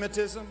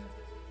anti-Semitism.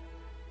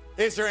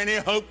 Is there any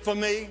hope for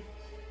me?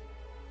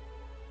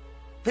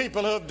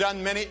 People who have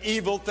done many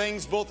evil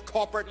things, both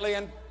corporately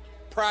and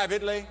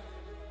privately.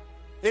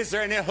 Is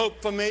there any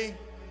hope for me?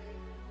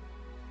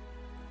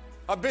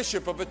 A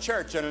bishop of a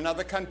church in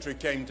another country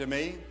came to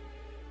me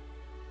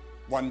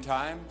one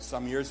time,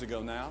 some years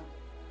ago now,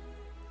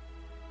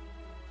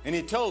 and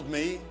he told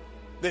me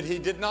that he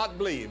did not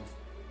believe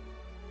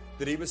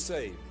that he was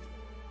saved.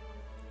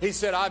 He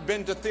said, I've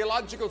been to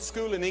theological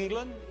school in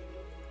England.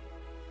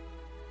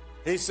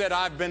 He said,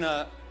 I've been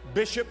a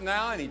bishop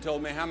now, and he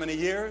told me how many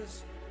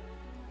years.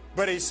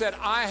 But he said,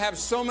 I have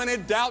so many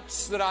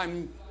doubts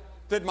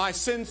that my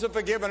sins are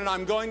forgiven and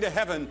I'm going to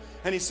heaven.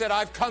 And he said,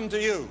 I've come to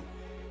you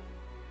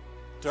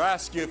to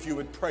ask you if you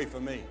would pray for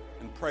me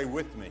and pray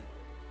with me.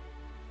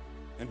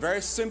 And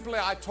very simply,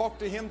 I talked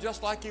to him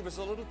just like he was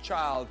a little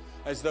child,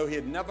 as though he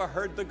had never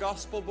heard the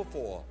gospel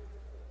before.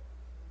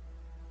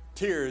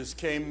 Tears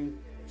came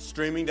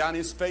streaming down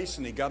his face,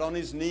 and he got on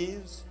his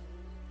knees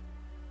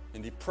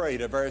and he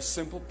prayed a very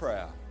simple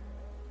prayer,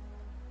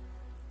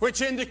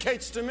 which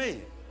indicates to me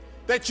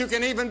that you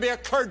can even be a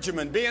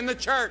clergyman, be in the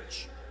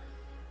church.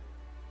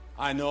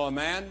 I know a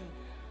man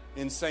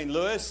in St.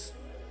 Louis,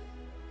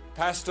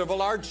 pastor of a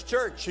large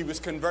church. He was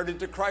converted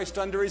to Christ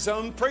under his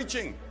own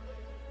preaching.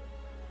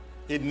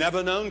 He'd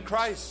never known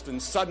Christ,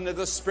 and suddenly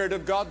the Spirit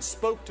of God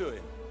spoke to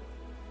him.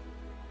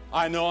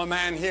 I know a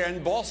man here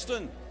in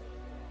Boston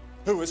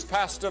who was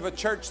pastor of a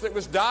church that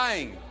was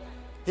dying.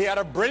 He had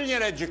a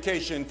brilliant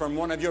education from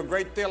one of your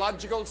great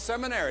theological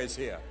seminaries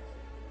here.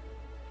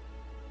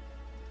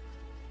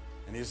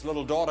 And his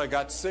little daughter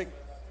got sick,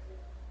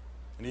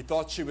 and he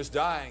thought she was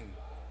dying.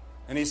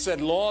 And he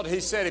said, Lord,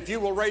 he said, if you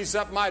will raise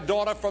up my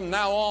daughter from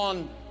now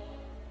on,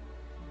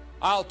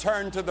 I'll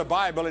turn to the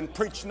Bible and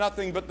preach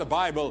nothing but the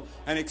Bible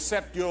and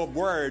accept your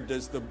word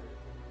as the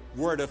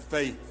word of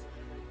faith.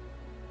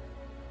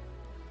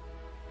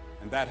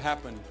 And that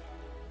happened.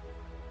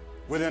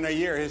 Within a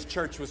year, his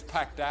church was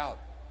packed out.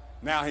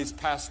 Now he's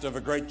pastor of a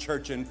great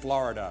church in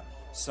Florida.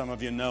 Some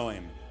of you know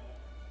him.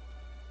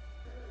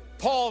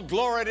 Paul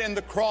gloried in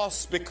the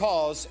cross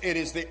because it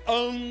is the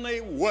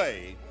only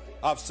way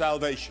of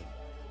salvation.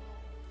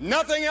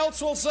 Nothing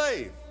else will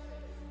save.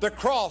 The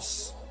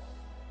cross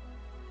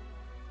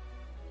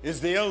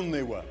is the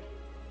only way.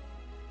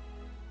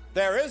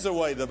 There is a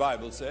way, the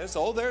Bible says.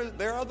 Oh, there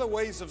are other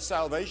ways of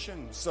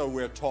salvation, so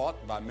we're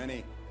taught by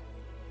many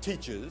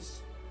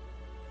teachers,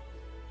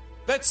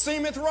 that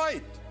seemeth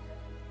right,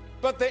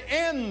 but the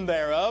end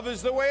thereof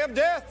is the way of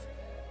death.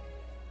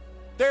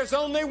 There's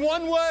only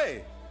one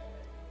way,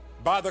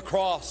 by the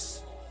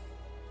cross.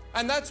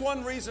 And that's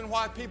one reason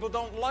why people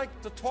don't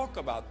like to talk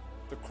about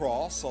the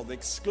cross or the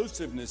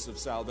exclusiveness of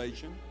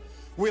salvation.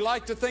 We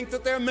like to think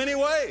that there are many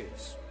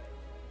ways.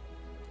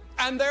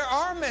 And there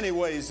are many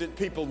ways that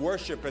people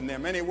worship, and there are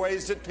many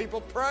ways that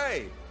people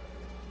pray.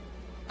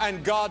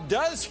 And God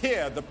does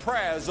hear the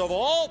prayers of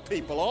all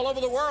people all over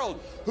the world.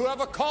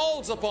 Whoever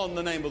calls upon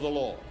the name of the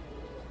Lord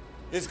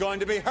is going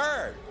to be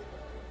heard.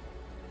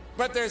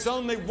 But there's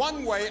only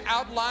one way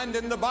outlined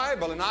in the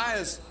Bible, and I,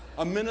 as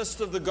a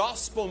minister of the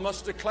gospel,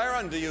 must declare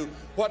unto you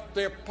what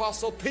the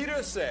Apostle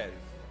Peter said.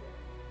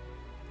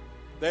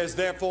 There's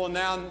therefore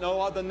now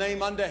no other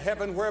name under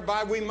heaven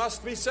whereby we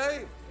must be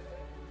saved.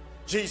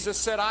 Jesus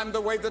said, I'm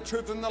the way, the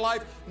truth, and the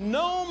life.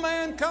 No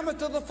man cometh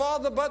to the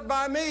Father but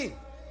by me.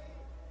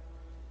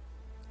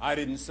 I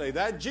didn't say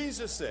that.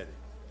 Jesus said it.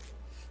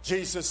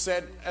 Jesus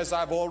said, as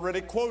I've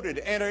already quoted,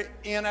 enter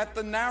in at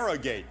the narrow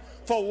gate.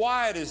 For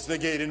wide is the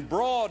gate, and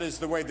broad is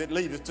the way that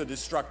leadeth to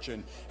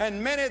destruction.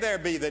 And many there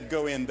be that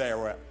go in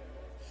thereof.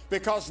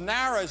 Because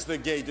narrow is the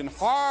gate, and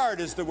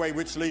hard is the way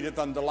which leadeth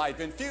unto life,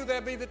 and few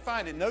there be that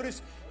find it.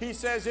 Notice, he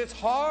says it's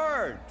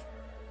hard.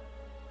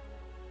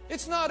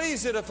 It's not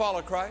easy to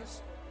follow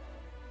Christ.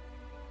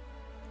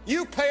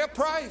 You pay a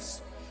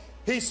price.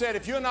 He said,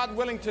 if you're not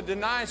willing to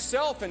deny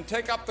self and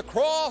take up the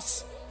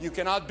cross, you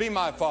cannot be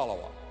my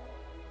follower.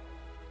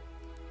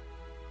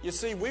 You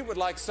see, we would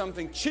like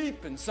something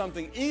cheap and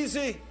something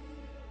easy.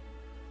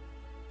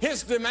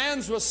 His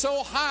demands were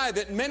so high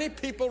that many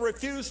people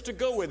refused to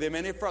go with him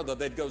any further.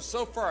 They'd go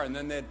so far and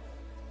then they'd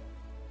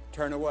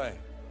turn away.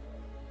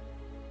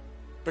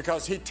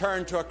 Because he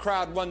turned to a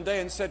crowd one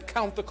day and said,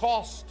 count the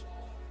cost.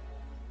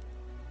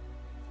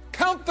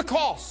 Count the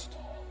cost.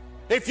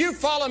 If you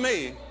follow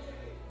me,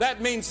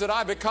 that means that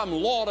I become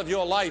Lord of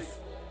your life.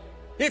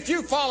 If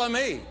you follow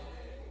me,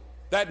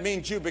 that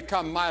means you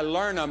become my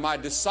learner, my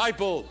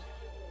disciple,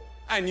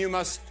 and you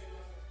must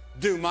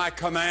do my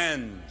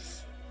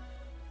commands.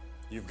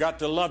 You've got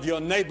to love your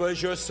neighbor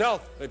as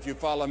yourself if you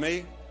follow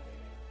me.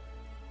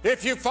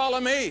 If you follow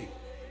me,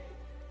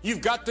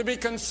 you've got to be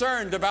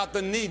concerned about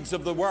the needs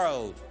of the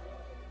world.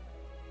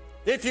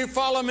 If you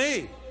follow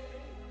me,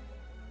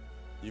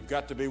 you've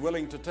got to be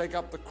willing to take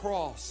up the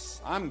cross.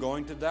 I'm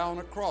going to die on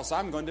a cross.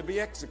 I'm going to be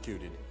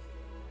executed.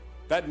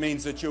 That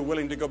means that you're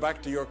willing to go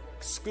back to your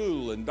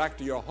school and back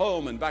to your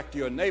home and back to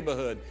your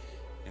neighborhood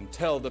and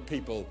tell the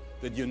people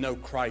that you know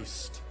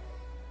Christ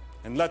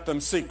and let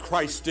them see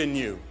Christ in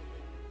you.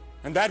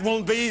 And that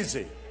won't be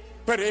easy.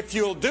 But if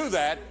you'll do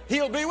that,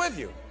 He'll be with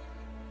you.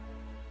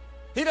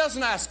 He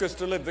doesn't ask us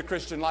to live the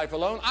Christian life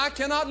alone. I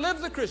cannot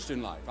live the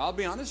Christian life. I'll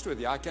be honest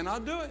with you. I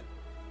cannot do it.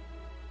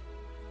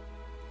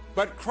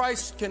 But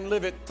Christ can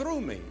live it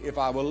through me if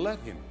I will let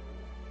Him.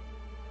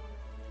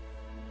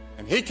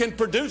 And He can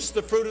produce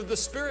the fruit of the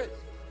Spirit.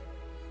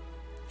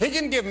 He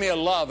can give me a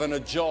love and a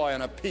joy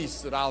and a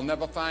peace that I'll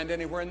never find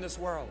anywhere in this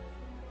world.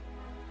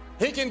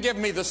 He can give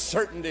me the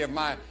certainty of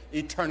my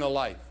eternal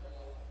life.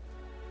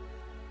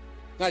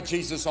 Now,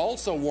 Jesus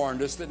also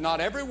warned us that not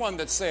everyone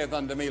that saith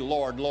unto me,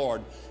 Lord,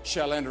 Lord,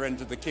 shall enter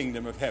into the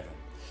kingdom of heaven,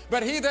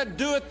 but he that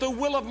doeth the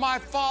will of my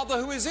Father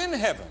who is in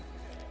heaven.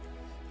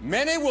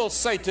 Many will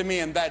say to me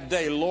in that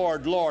day,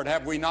 Lord, Lord,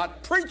 have we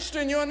not preached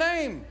in your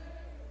name?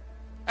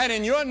 And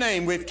in your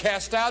name we've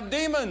cast out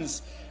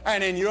demons,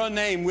 and in your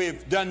name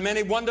we've done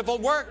many wonderful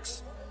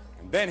works.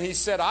 And then he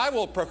said, I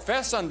will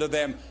profess unto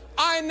them,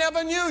 I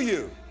never knew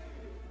you.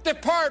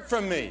 Depart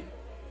from me,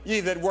 ye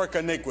that work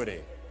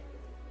iniquity.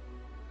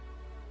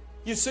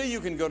 You see, you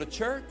can go to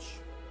church.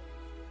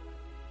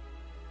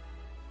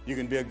 You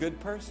can be a good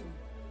person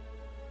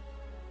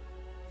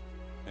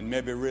and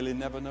maybe really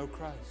never know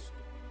Christ.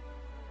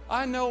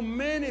 I know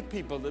many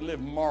people that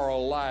live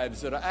moral lives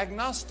that are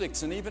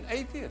agnostics and even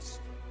atheists.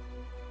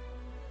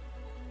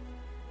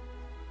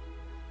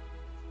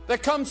 There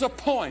comes a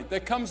point,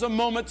 there comes a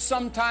moment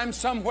sometime,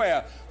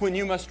 somewhere, when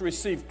you must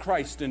receive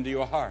Christ into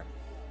your heart.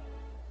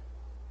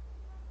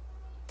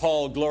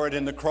 Paul gloried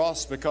in the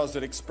cross because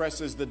it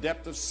expresses the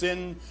depth of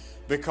sin,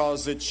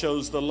 because it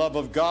shows the love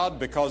of God,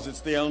 because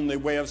it's the only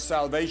way of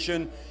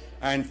salvation,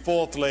 and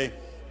fourthly,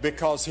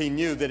 because he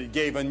knew that it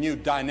gave a new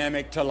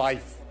dynamic to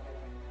life.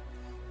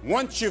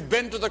 Once you've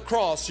been to the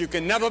cross, you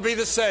can never be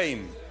the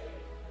same.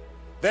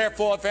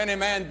 Therefore, if any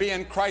man be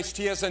in Christ,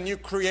 he is a new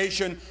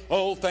creation.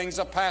 Old things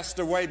are passed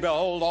away.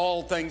 Behold,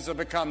 all things have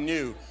become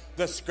new,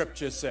 the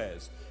Scripture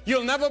says.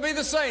 You'll never be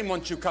the same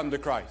once you come to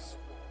Christ.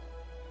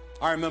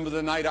 I remember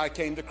the night I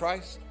came to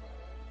Christ.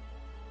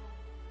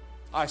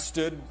 I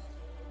stood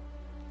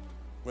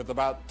with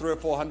about 300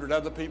 or 400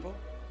 other people,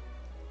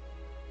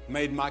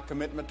 made my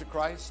commitment to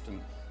Christ, and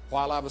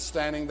while I was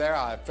standing there,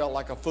 I felt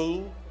like a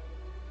fool.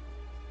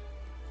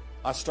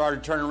 I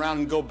started turning around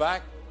and go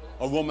back.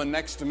 A woman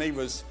next to me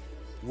was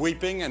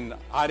weeping, and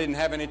I didn't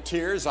have any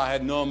tears. I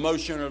had no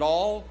emotion at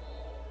all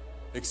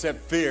except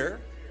fear,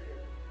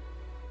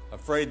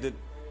 afraid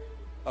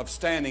of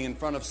standing in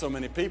front of so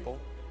many people.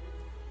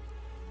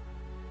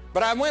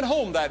 But I went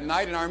home that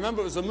night, and I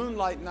remember it was a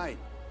moonlight night.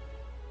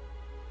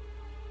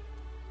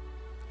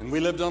 And we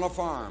lived on a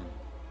farm.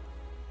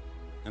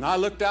 And I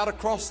looked out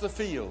across the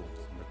field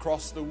and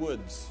across the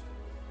woods.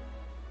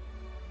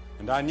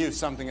 And I knew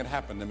something had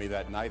happened to me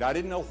that night. I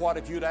didn't know what.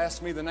 If you'd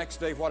asked me the next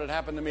day what had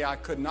happened to me, I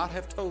could not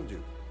have told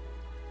you.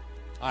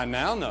 I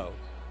now know.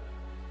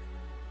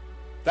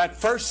 That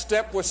first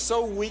step was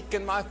so weak,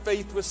 and my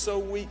faith was so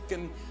weak,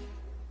 and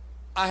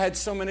I had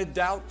so many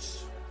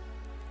doubts.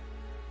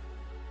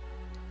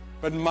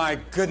 But my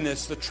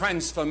goodness, the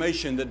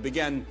transformation that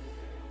began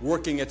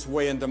working its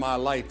way into my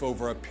life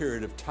over a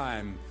period of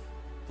time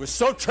was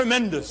so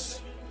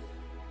tremendous.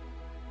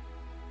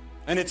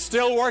 And it's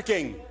still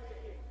working.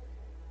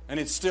 And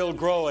it's still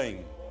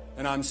growing.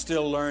 And I'm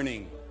still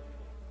learning.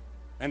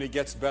 And it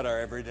gets better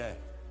every day.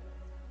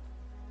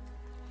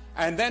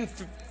 And then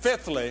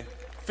fifthly,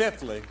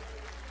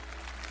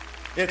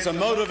 it's a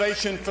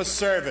motivation for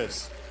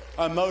service.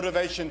 A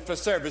motivation for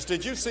service.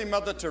 Did you see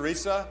Mother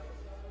Teresa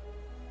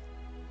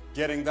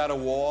getting that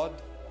award?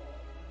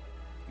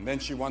 And then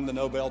she won the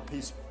Nobel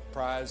Peace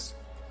Prize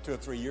 2 or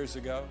 3 years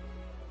ago.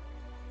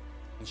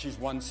 And she's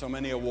won so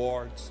many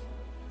awards.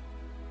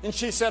 And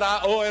she said,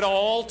 I owe it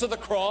all to the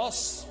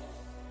cross.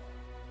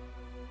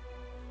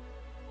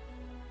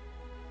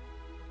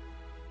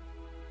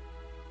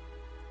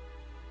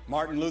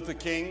 Martin Luther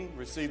King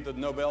received the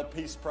Nobel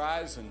Peace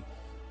Prize, and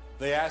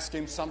they asked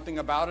him something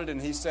about it,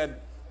 and he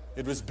said,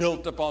 it was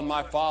built upon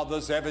my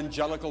father's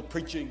evangelical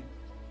preaching.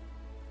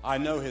 I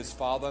know his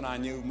father, and I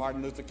knew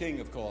Martin Luther King,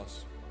 of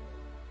course.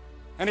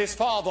 And his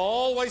father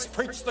always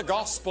preached the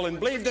gospel and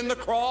believed in the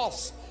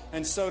cross,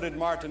 and so did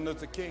Martin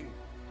Luther King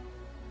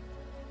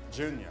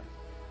Jr.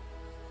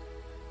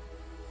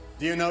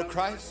 Do you know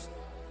Christ?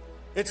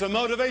 It's a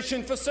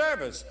motivation for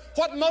service.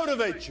 What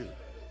motivates you?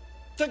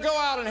 To go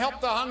out and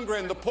help the hungry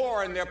and the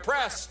poor and the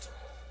oppressed.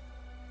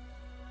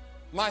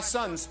 My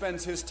son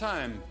spends his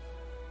time,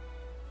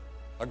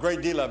 a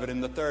great deal of it,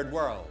 in the third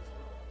world,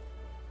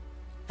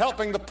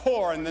 helping the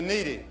poor and the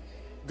needy,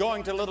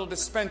 going to little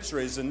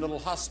dispensaries and little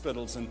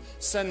hospitals and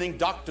sending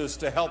doctors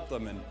to help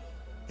them. And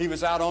he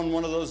was out on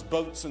one of those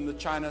boats in the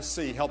China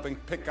Sea helping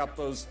pick up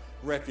those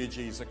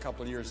refugees a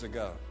couple of years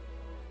ago.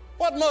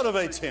 What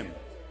motivates him?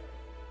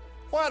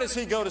 Why does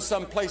he go to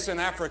some place in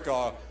Africa,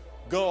 or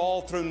go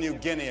all through New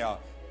Guinea, or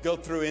go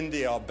through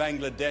India or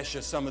Bangladesh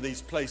or some of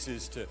these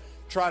places to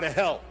try to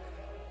help?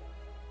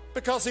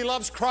 Because he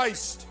loves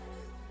Christ.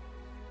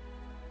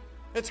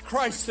 It's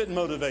Christ that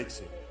motivates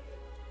him.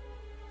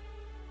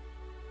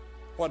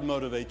 What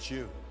motivates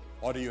you?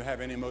 Or do you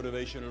have any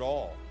motivation at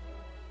all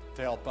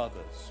to help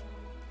others?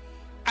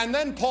 And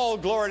then Paul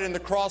gloried in the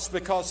cross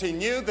because he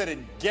knew that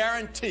it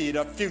guaranteed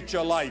a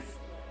future life.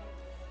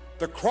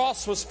 The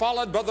cross was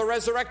followed by the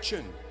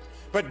resurrection.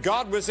 But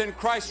God was in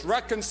Christ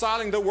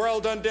reconciling the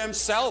world unto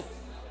himself.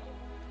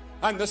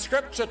 And the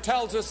scripture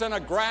tells us in a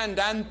grand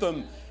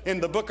anthem in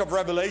the book of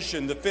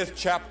Revelation, the 5th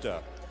chapter.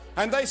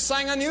 And they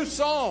sang a new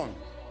song,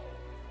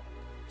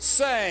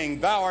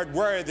 saying, Thou art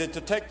worthy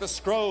to take the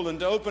scroll and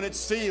to open its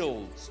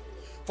seals.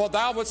 For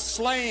thou wast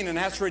slain and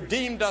hast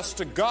redeemed us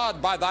to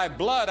God by thy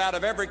blood out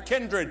of every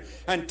kindred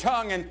and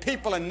tongue and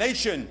people and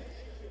nation,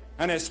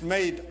 and hast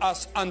made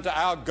us unto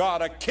our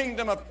God a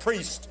kingdom of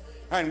priests,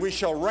 and we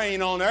shall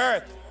reign on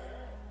earth.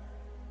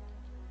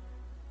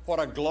 What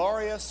a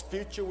glorious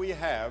future we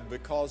have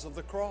because of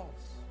the cross.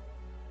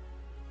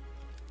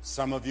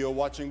 Some of you are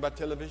watching by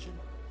television.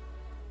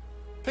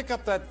 Pick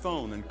up that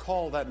phone and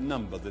call that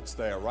number that's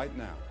there right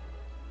now.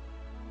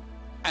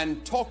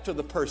 And talk to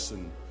the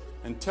person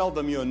and tell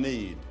them your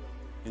need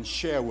and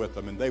share with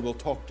them, and they will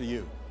talk to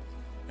you.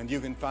 And you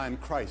can find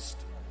Christ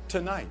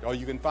tonight, or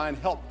you can find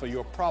help for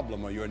your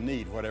problem or your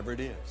need, whatever it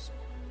is.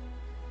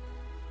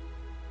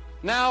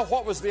 Now,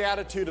 what was the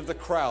attitude of the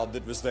crowd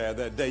that was there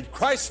that day?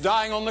 Christ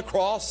dying on the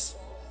cross.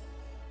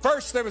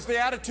 First, there was the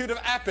attitude of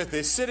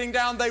apathy. Sitting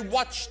down, they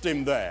watched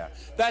him there.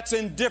 That's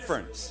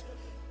indifference.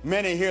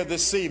 Many here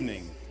this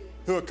evening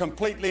who are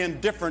completely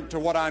indifferent to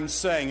what I'm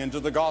saying and to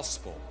the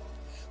gospel.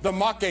 The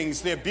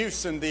mockings, the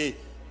abuse, and the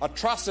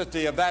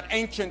atrocity of that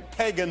ancient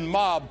pagan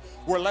mob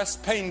were less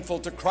painful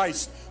to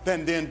Christ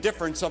than the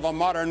indifference of a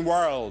modern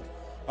world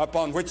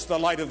upon which the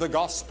light of the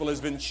gospel has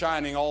been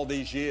shining all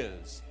these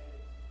years.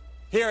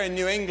 Here in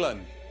New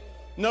England,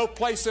 no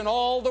place in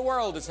all the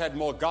world has had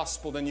more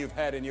gospel than you've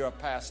had in your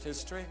past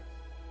history.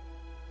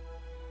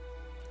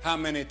 How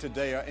many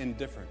today are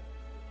indifferent?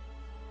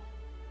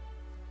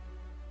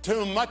 To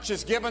whom much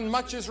is given,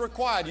 much is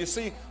required. You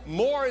see,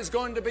 more is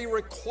going to be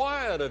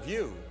required of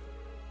you.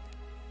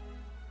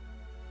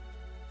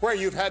 Where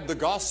you've had the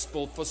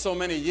gospel for so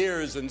many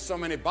years and so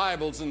many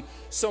Bibles and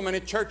so many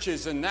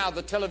churches and now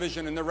the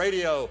television and the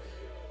radio,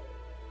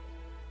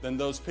 than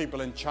those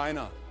people in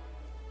China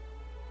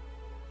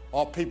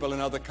or people in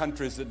other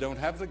countries that don't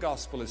have the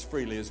gospel as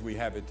freely as we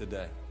have it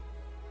today.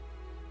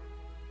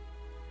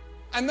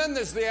 And then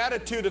there's the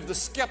attitude of the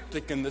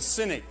skeptic and the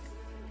cynic.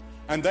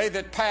 And they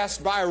that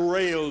passed by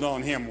railed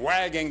on him,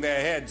 wagging their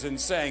heads and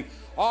saying,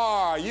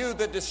 "Ah, you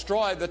that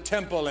destroy the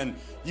temple and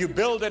you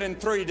build it in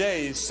 3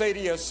 days, say to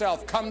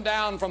yourself, come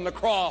down from the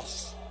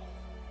cross."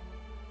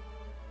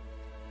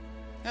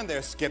 And there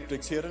are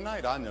skeptics here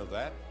tonight, I know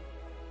that.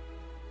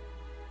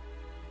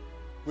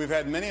 We've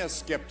had many a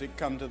skeptic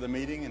come to the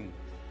meeting and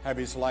have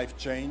his life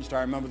changed.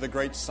 I remember the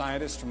great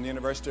scientist from the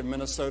University of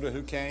Minnesota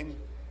who came.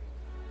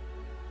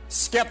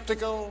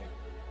 Skeptical.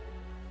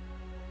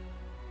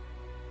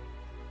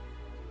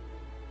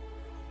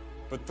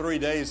 But 3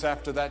 days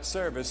after that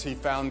service, he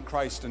found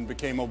Christ and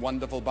became a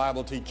wonderful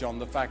Bible teacher on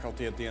the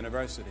faculty at the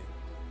university.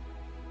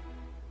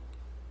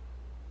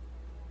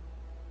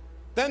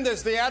 Then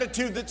there's the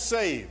attitude that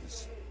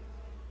saves.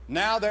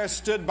 Now there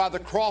stood by the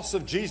cross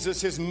of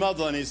Jesus his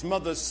mother and his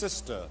mother's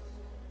sister.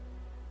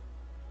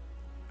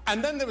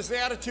 And then there was the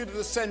attitude of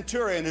the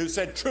centurion who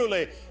said,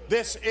 "Truly,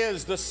 this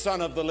is the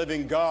Son of the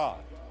living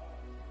God."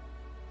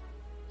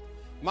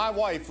 My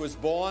wife was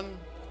born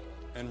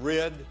and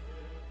reared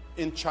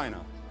in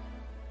China.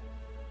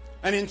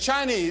 And in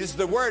Chinese,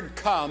 the word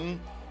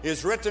 "come"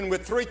 is written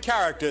with 3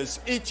 characters,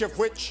 each of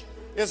which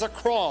is a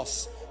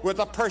cross with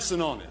a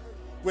person on it.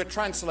 We're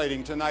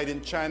translating tonight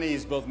in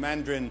Chinese, both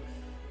Mandarin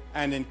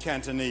and in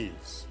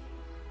Cantonese.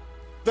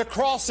 The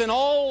cross in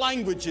all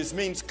languages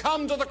means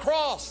come to the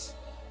cross,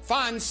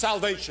 find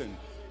salvation.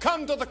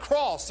 Come to the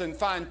cross and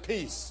find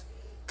peace.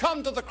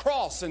 Come to the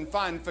cross and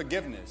find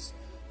forgiveness.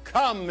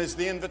 Come is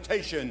the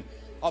invitation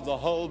of the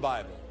whole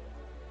Bible.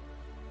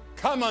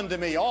 Come unto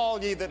me,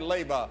 all ye that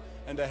labor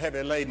and are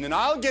heavy laden, and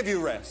I'll give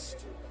you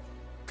rest.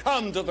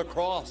 Come to the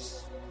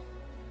cross.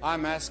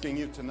 I'm asking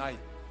you tonight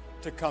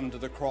to come to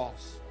the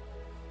cross.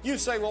 You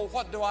say, well,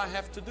 what do I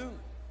have to do?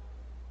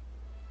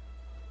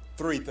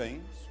 3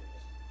 things.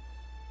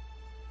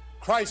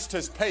 Christ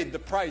has paid the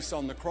price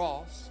on the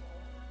cross.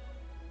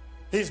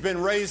 He's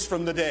been raised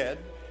from the dead.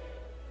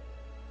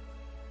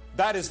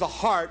 That is the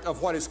heart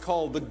of what is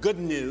called the good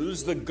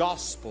news, the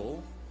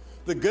gospel.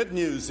 The good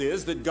news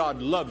is that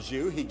God loves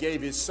you. He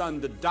gave his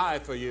Son to die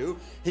for you.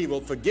 He will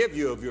forgive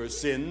you of your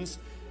sins.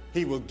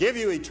 He will give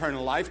you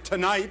eternal life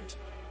tonight.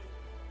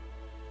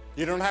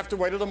 You don't have to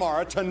wait till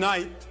tomorrow.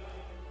 Tonight.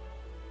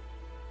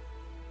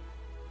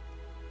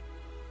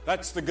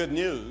 That's the good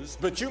news,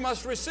 but you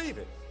must receive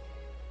it.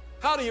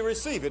 How do you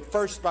receive it?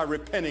 First, by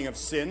repenting of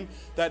sin.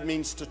 That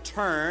means to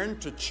turn,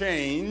 to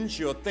change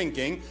your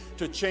thinking,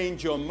 to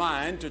change your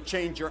mind, to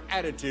change your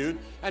attitude,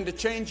 and to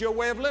change your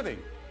way of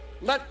living.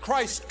 Let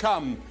Christ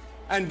come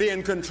and be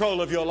in control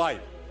of your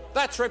life.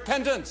 That's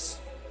repentance.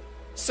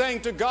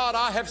 Saying to God,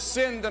 I have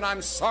sinned and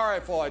I'm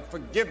sorry for it.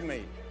 Forgive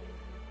me.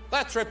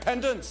 That's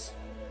repentance.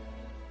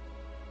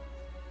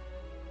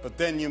 But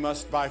then you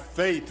must by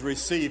faith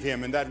receive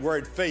him, and that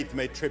word faith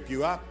may trip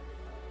you up.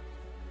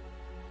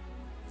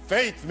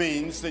 Faith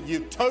means that you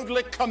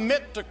totally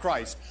commit to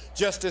Christ.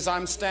 Just as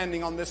I'm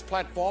standing on this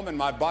platform and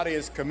my body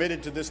is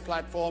committed to this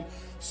platform,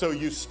 so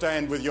you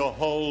stand with your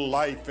whole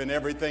life and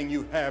everything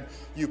you have,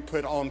 you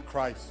put on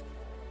Christ.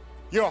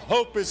 Your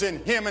hope is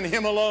in him and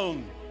him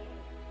alone.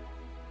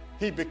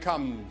 He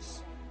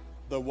becomes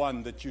the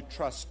one that you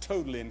trust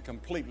totally and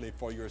completely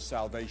for your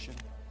salvation.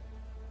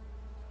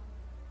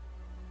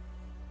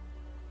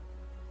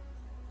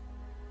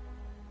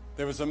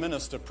 There was a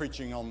minister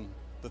preaching on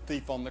the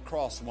thief on the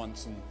cross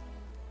once, and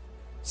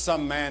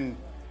some man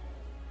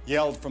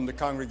yelled from the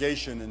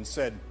congregation and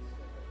said,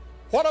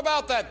 "What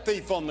about that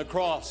thief on the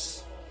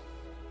cross?"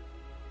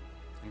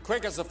 And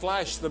quick as a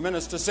flash, the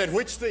minister said,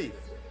 "Which thief?"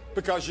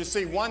 Because you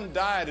see, one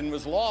died and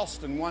was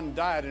lost, and one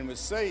died and was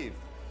saved.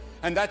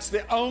 And that's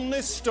the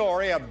only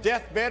story of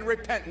deathbed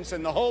repentance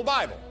in the whole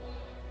Bible.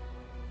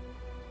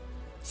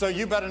 So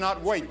you better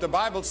not wait. The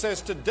Bible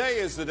says today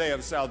is the day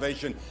of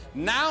salvation.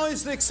 Now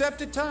is the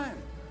accepted time.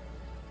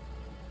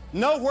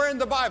 Nowhere in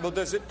the Bible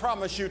does it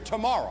promise you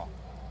tomorrow.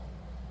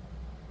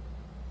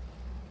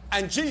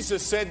 And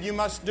Jesus said you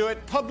must do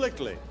it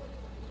publicly.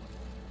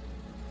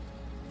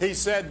 He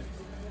said,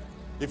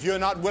 if you're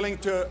not willing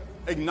to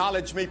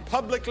acknowledge me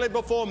publicly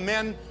before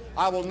men,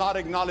 I will not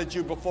acknowledge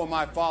you before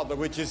my Father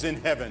which is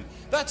in heaven.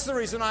 That's the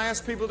reason I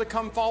ask people to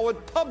come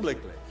forward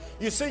publicly.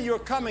 You see, your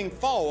coming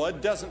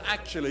forward doesn't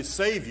actually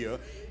save you.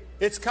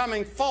 It's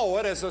coming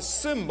forward as a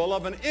symbol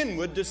of an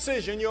inward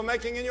decision you're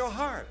making in your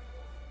heart.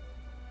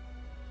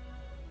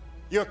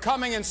 You're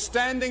coming and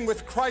standing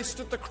with Christ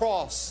at the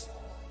cross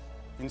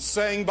and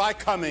saying, by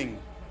coming,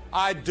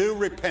 I do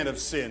repent of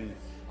sin.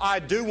 I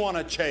do want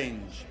to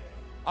change.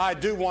 I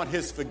do want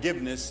his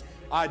forgiveness.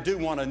 I do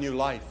want a new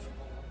life.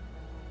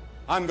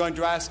 I'm going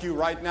to ask you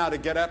right now to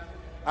get up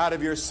out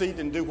of your seat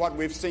and do what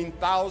we've seen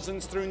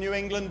thousands through New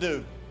England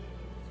do.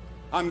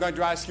 I'm going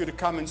to ask you to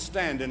come and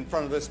stand in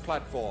front of this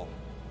platform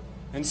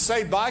and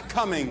say, by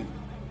coming,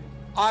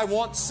 I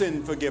want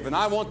sin forgiven.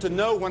 I want to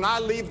know when I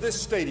leave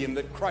this stadium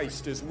that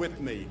Christ is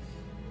with me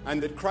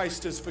and that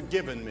Christ has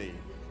forgiven me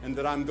and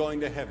that I'm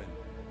going to heaven.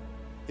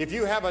 If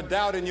you have a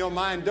doubt in your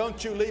mind,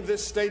 don't you leave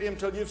this stadium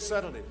till you've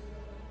settled it,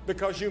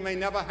 because you may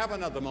never have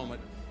another moment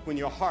when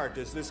your heart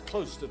is this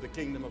close to the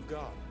kingdom of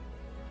God.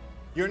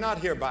 You're not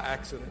here by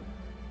accident.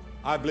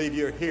 I believe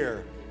you're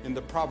here in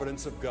the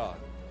providence of God.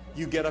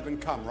 You get up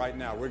and come right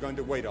now. We're going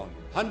to wait on you.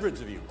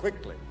 Hundreds of you,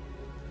 quickly.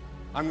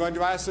 I'm going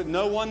to ask that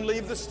no one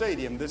leave the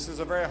stadium. This is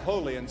a very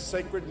holy and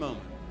sacred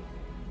moment.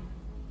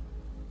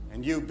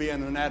 And you be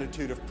in an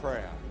attitude of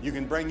prayer. You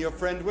can bring your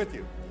friend with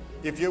you.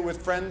 If you're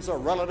with friends or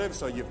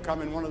relatives or you've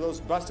come in one of those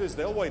buses,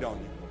 they'll wait on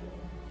you.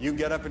 You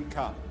get up and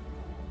come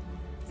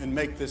and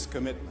make this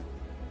commitment.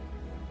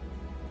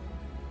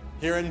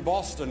 Here in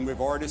Boston, we've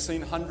already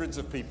seen hundreds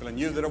of people. And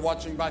you that are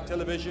watching by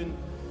television,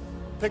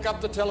 pick up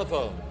the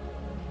telephone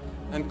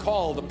and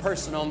call the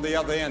person on the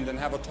other end and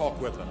have a talk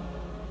with them.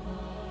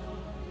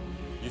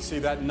 You see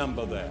that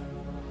number there.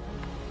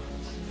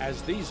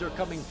 As these are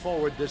coming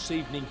forward this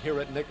evening here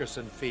at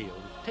Nickerson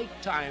Field, take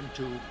time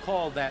to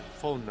call that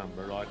phone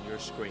number on your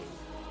screen.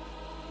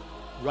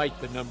 Write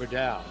the number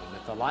down, and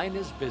if the line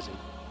is busy,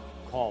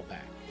 call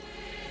back.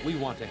 We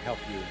want to help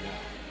you now.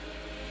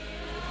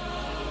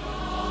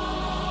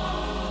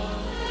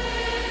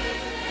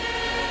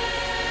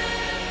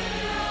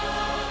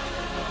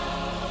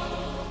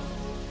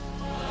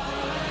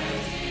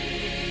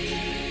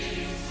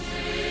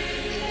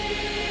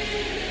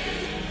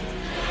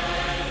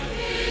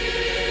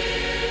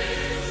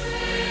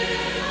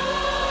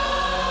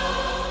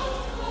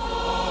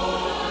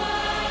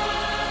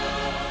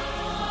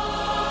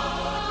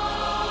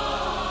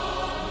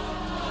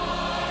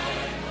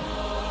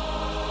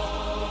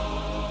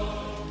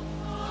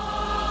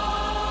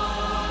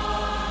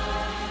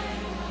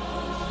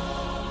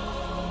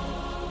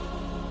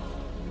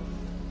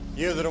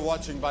 You that are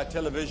watching by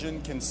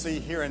television can see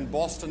here in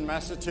Boston,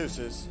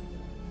 Massachusetts,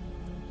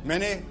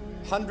 many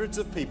hundreds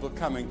of people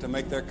coming to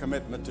make their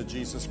commitment to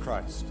Jesus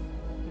Christ.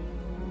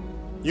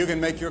 You can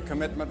make your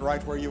commitment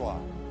right where you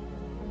are.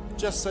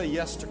 Just say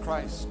yes to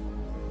Christ.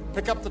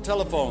 Pick up the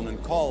telephone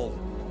and call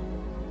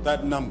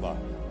that number.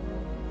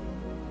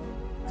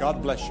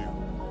 God bless you.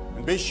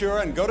 And be sure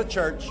and go to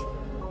church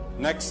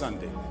next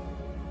Sunday.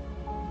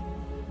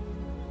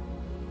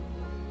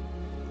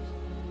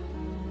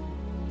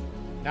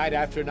 Night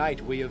after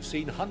night, we have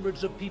seen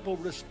hundreds of people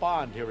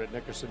respond here at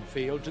Nickerson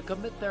Field to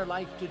commit their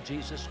life to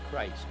Jesus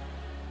Christ.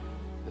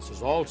 This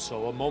is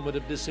also a moment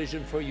of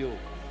decision for you.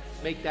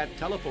 Make that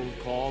telephone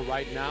call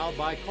right now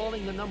by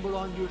calling the number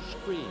on your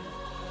screen.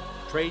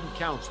 Trained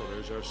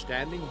counselors are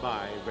standing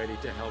by, ready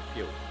to help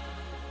you.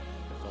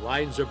 If the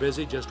lines are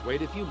busy, just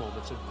wait a few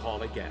moments and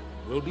call again.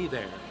 We'll be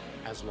there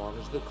as long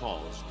as the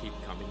calls keep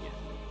coming in.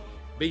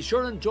 Be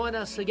sure and join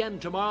us again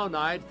tomorrow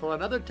night for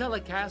another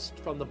telecast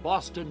from the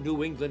Boston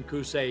New England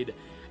Crusade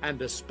and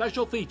a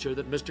special feature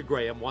that Mr.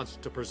 Graham wants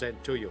to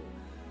present to you.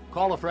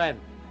 Call a friend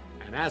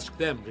and ask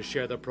them to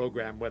share the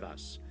program with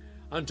us.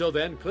 Until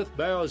then, Cliff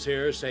Barrows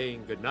here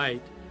saying good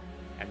night,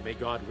 and may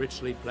God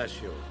richly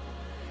bless you.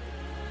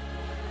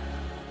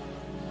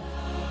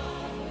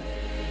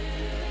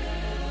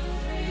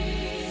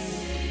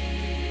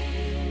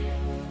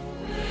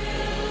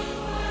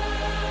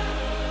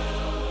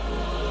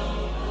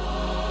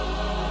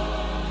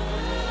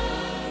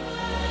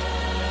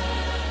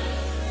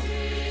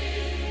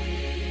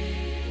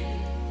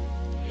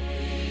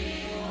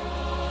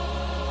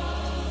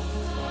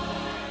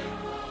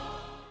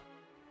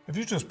 If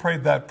you just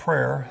prayed that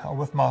prayer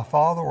with my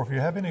Father, or if you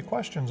have any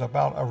questions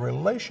about a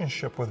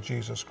relationship with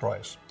Jesus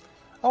Christ,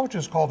 I would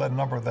just call that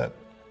number that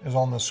is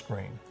on the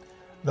screen.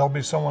 There'll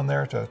be someone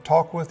there to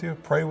talk with you,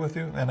 pray with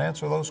you, and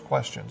answer those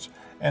questions.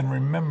 And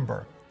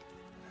remember,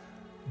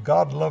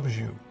 God loves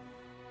you.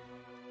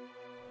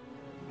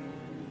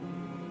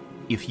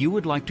 If you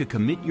would like to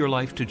commit your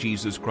life to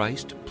Jesus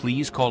Christ,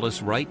 please call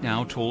us right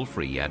now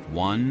toll-free at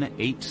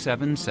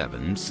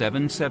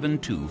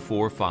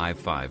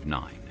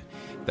 1-877-772-4559.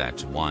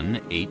 That's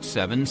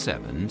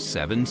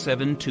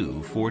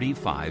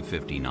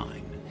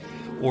 1-877-772-4559.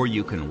 Or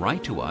you can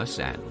write to us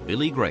at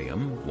Billy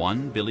Graham,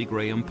 1 Billy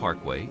Graham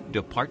Parkway,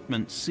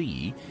 Department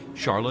C,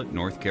 Charlotte,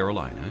 North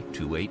Carolina,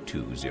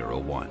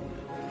 28201.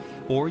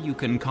 Or you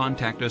can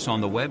contact us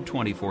on the web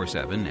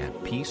 24/7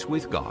 at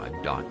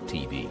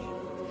peacewithgod.tv.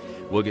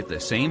 We'll get the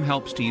same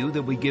helps to you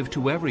that we give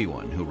to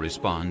everyone who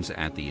responds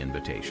at the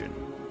invitation.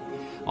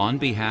 On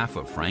behalf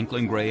of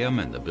Franklin Graham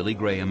and the Billy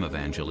Graham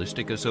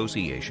Evangelistic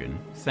Association,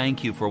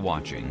 thank you for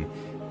watching,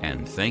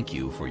 and thank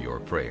you for your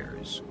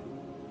prayers.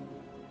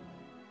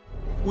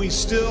 We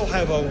still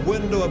have a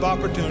window of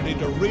opportunity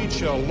to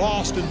reach a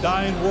lost and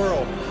dying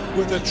world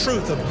with the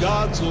truth of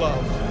God's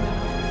love.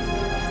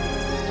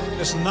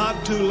 It's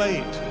not too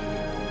late.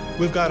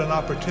 We've got an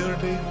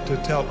opportunity to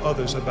tell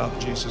others about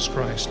Jesus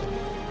Christ.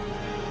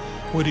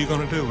 What are you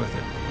going to do with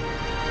it?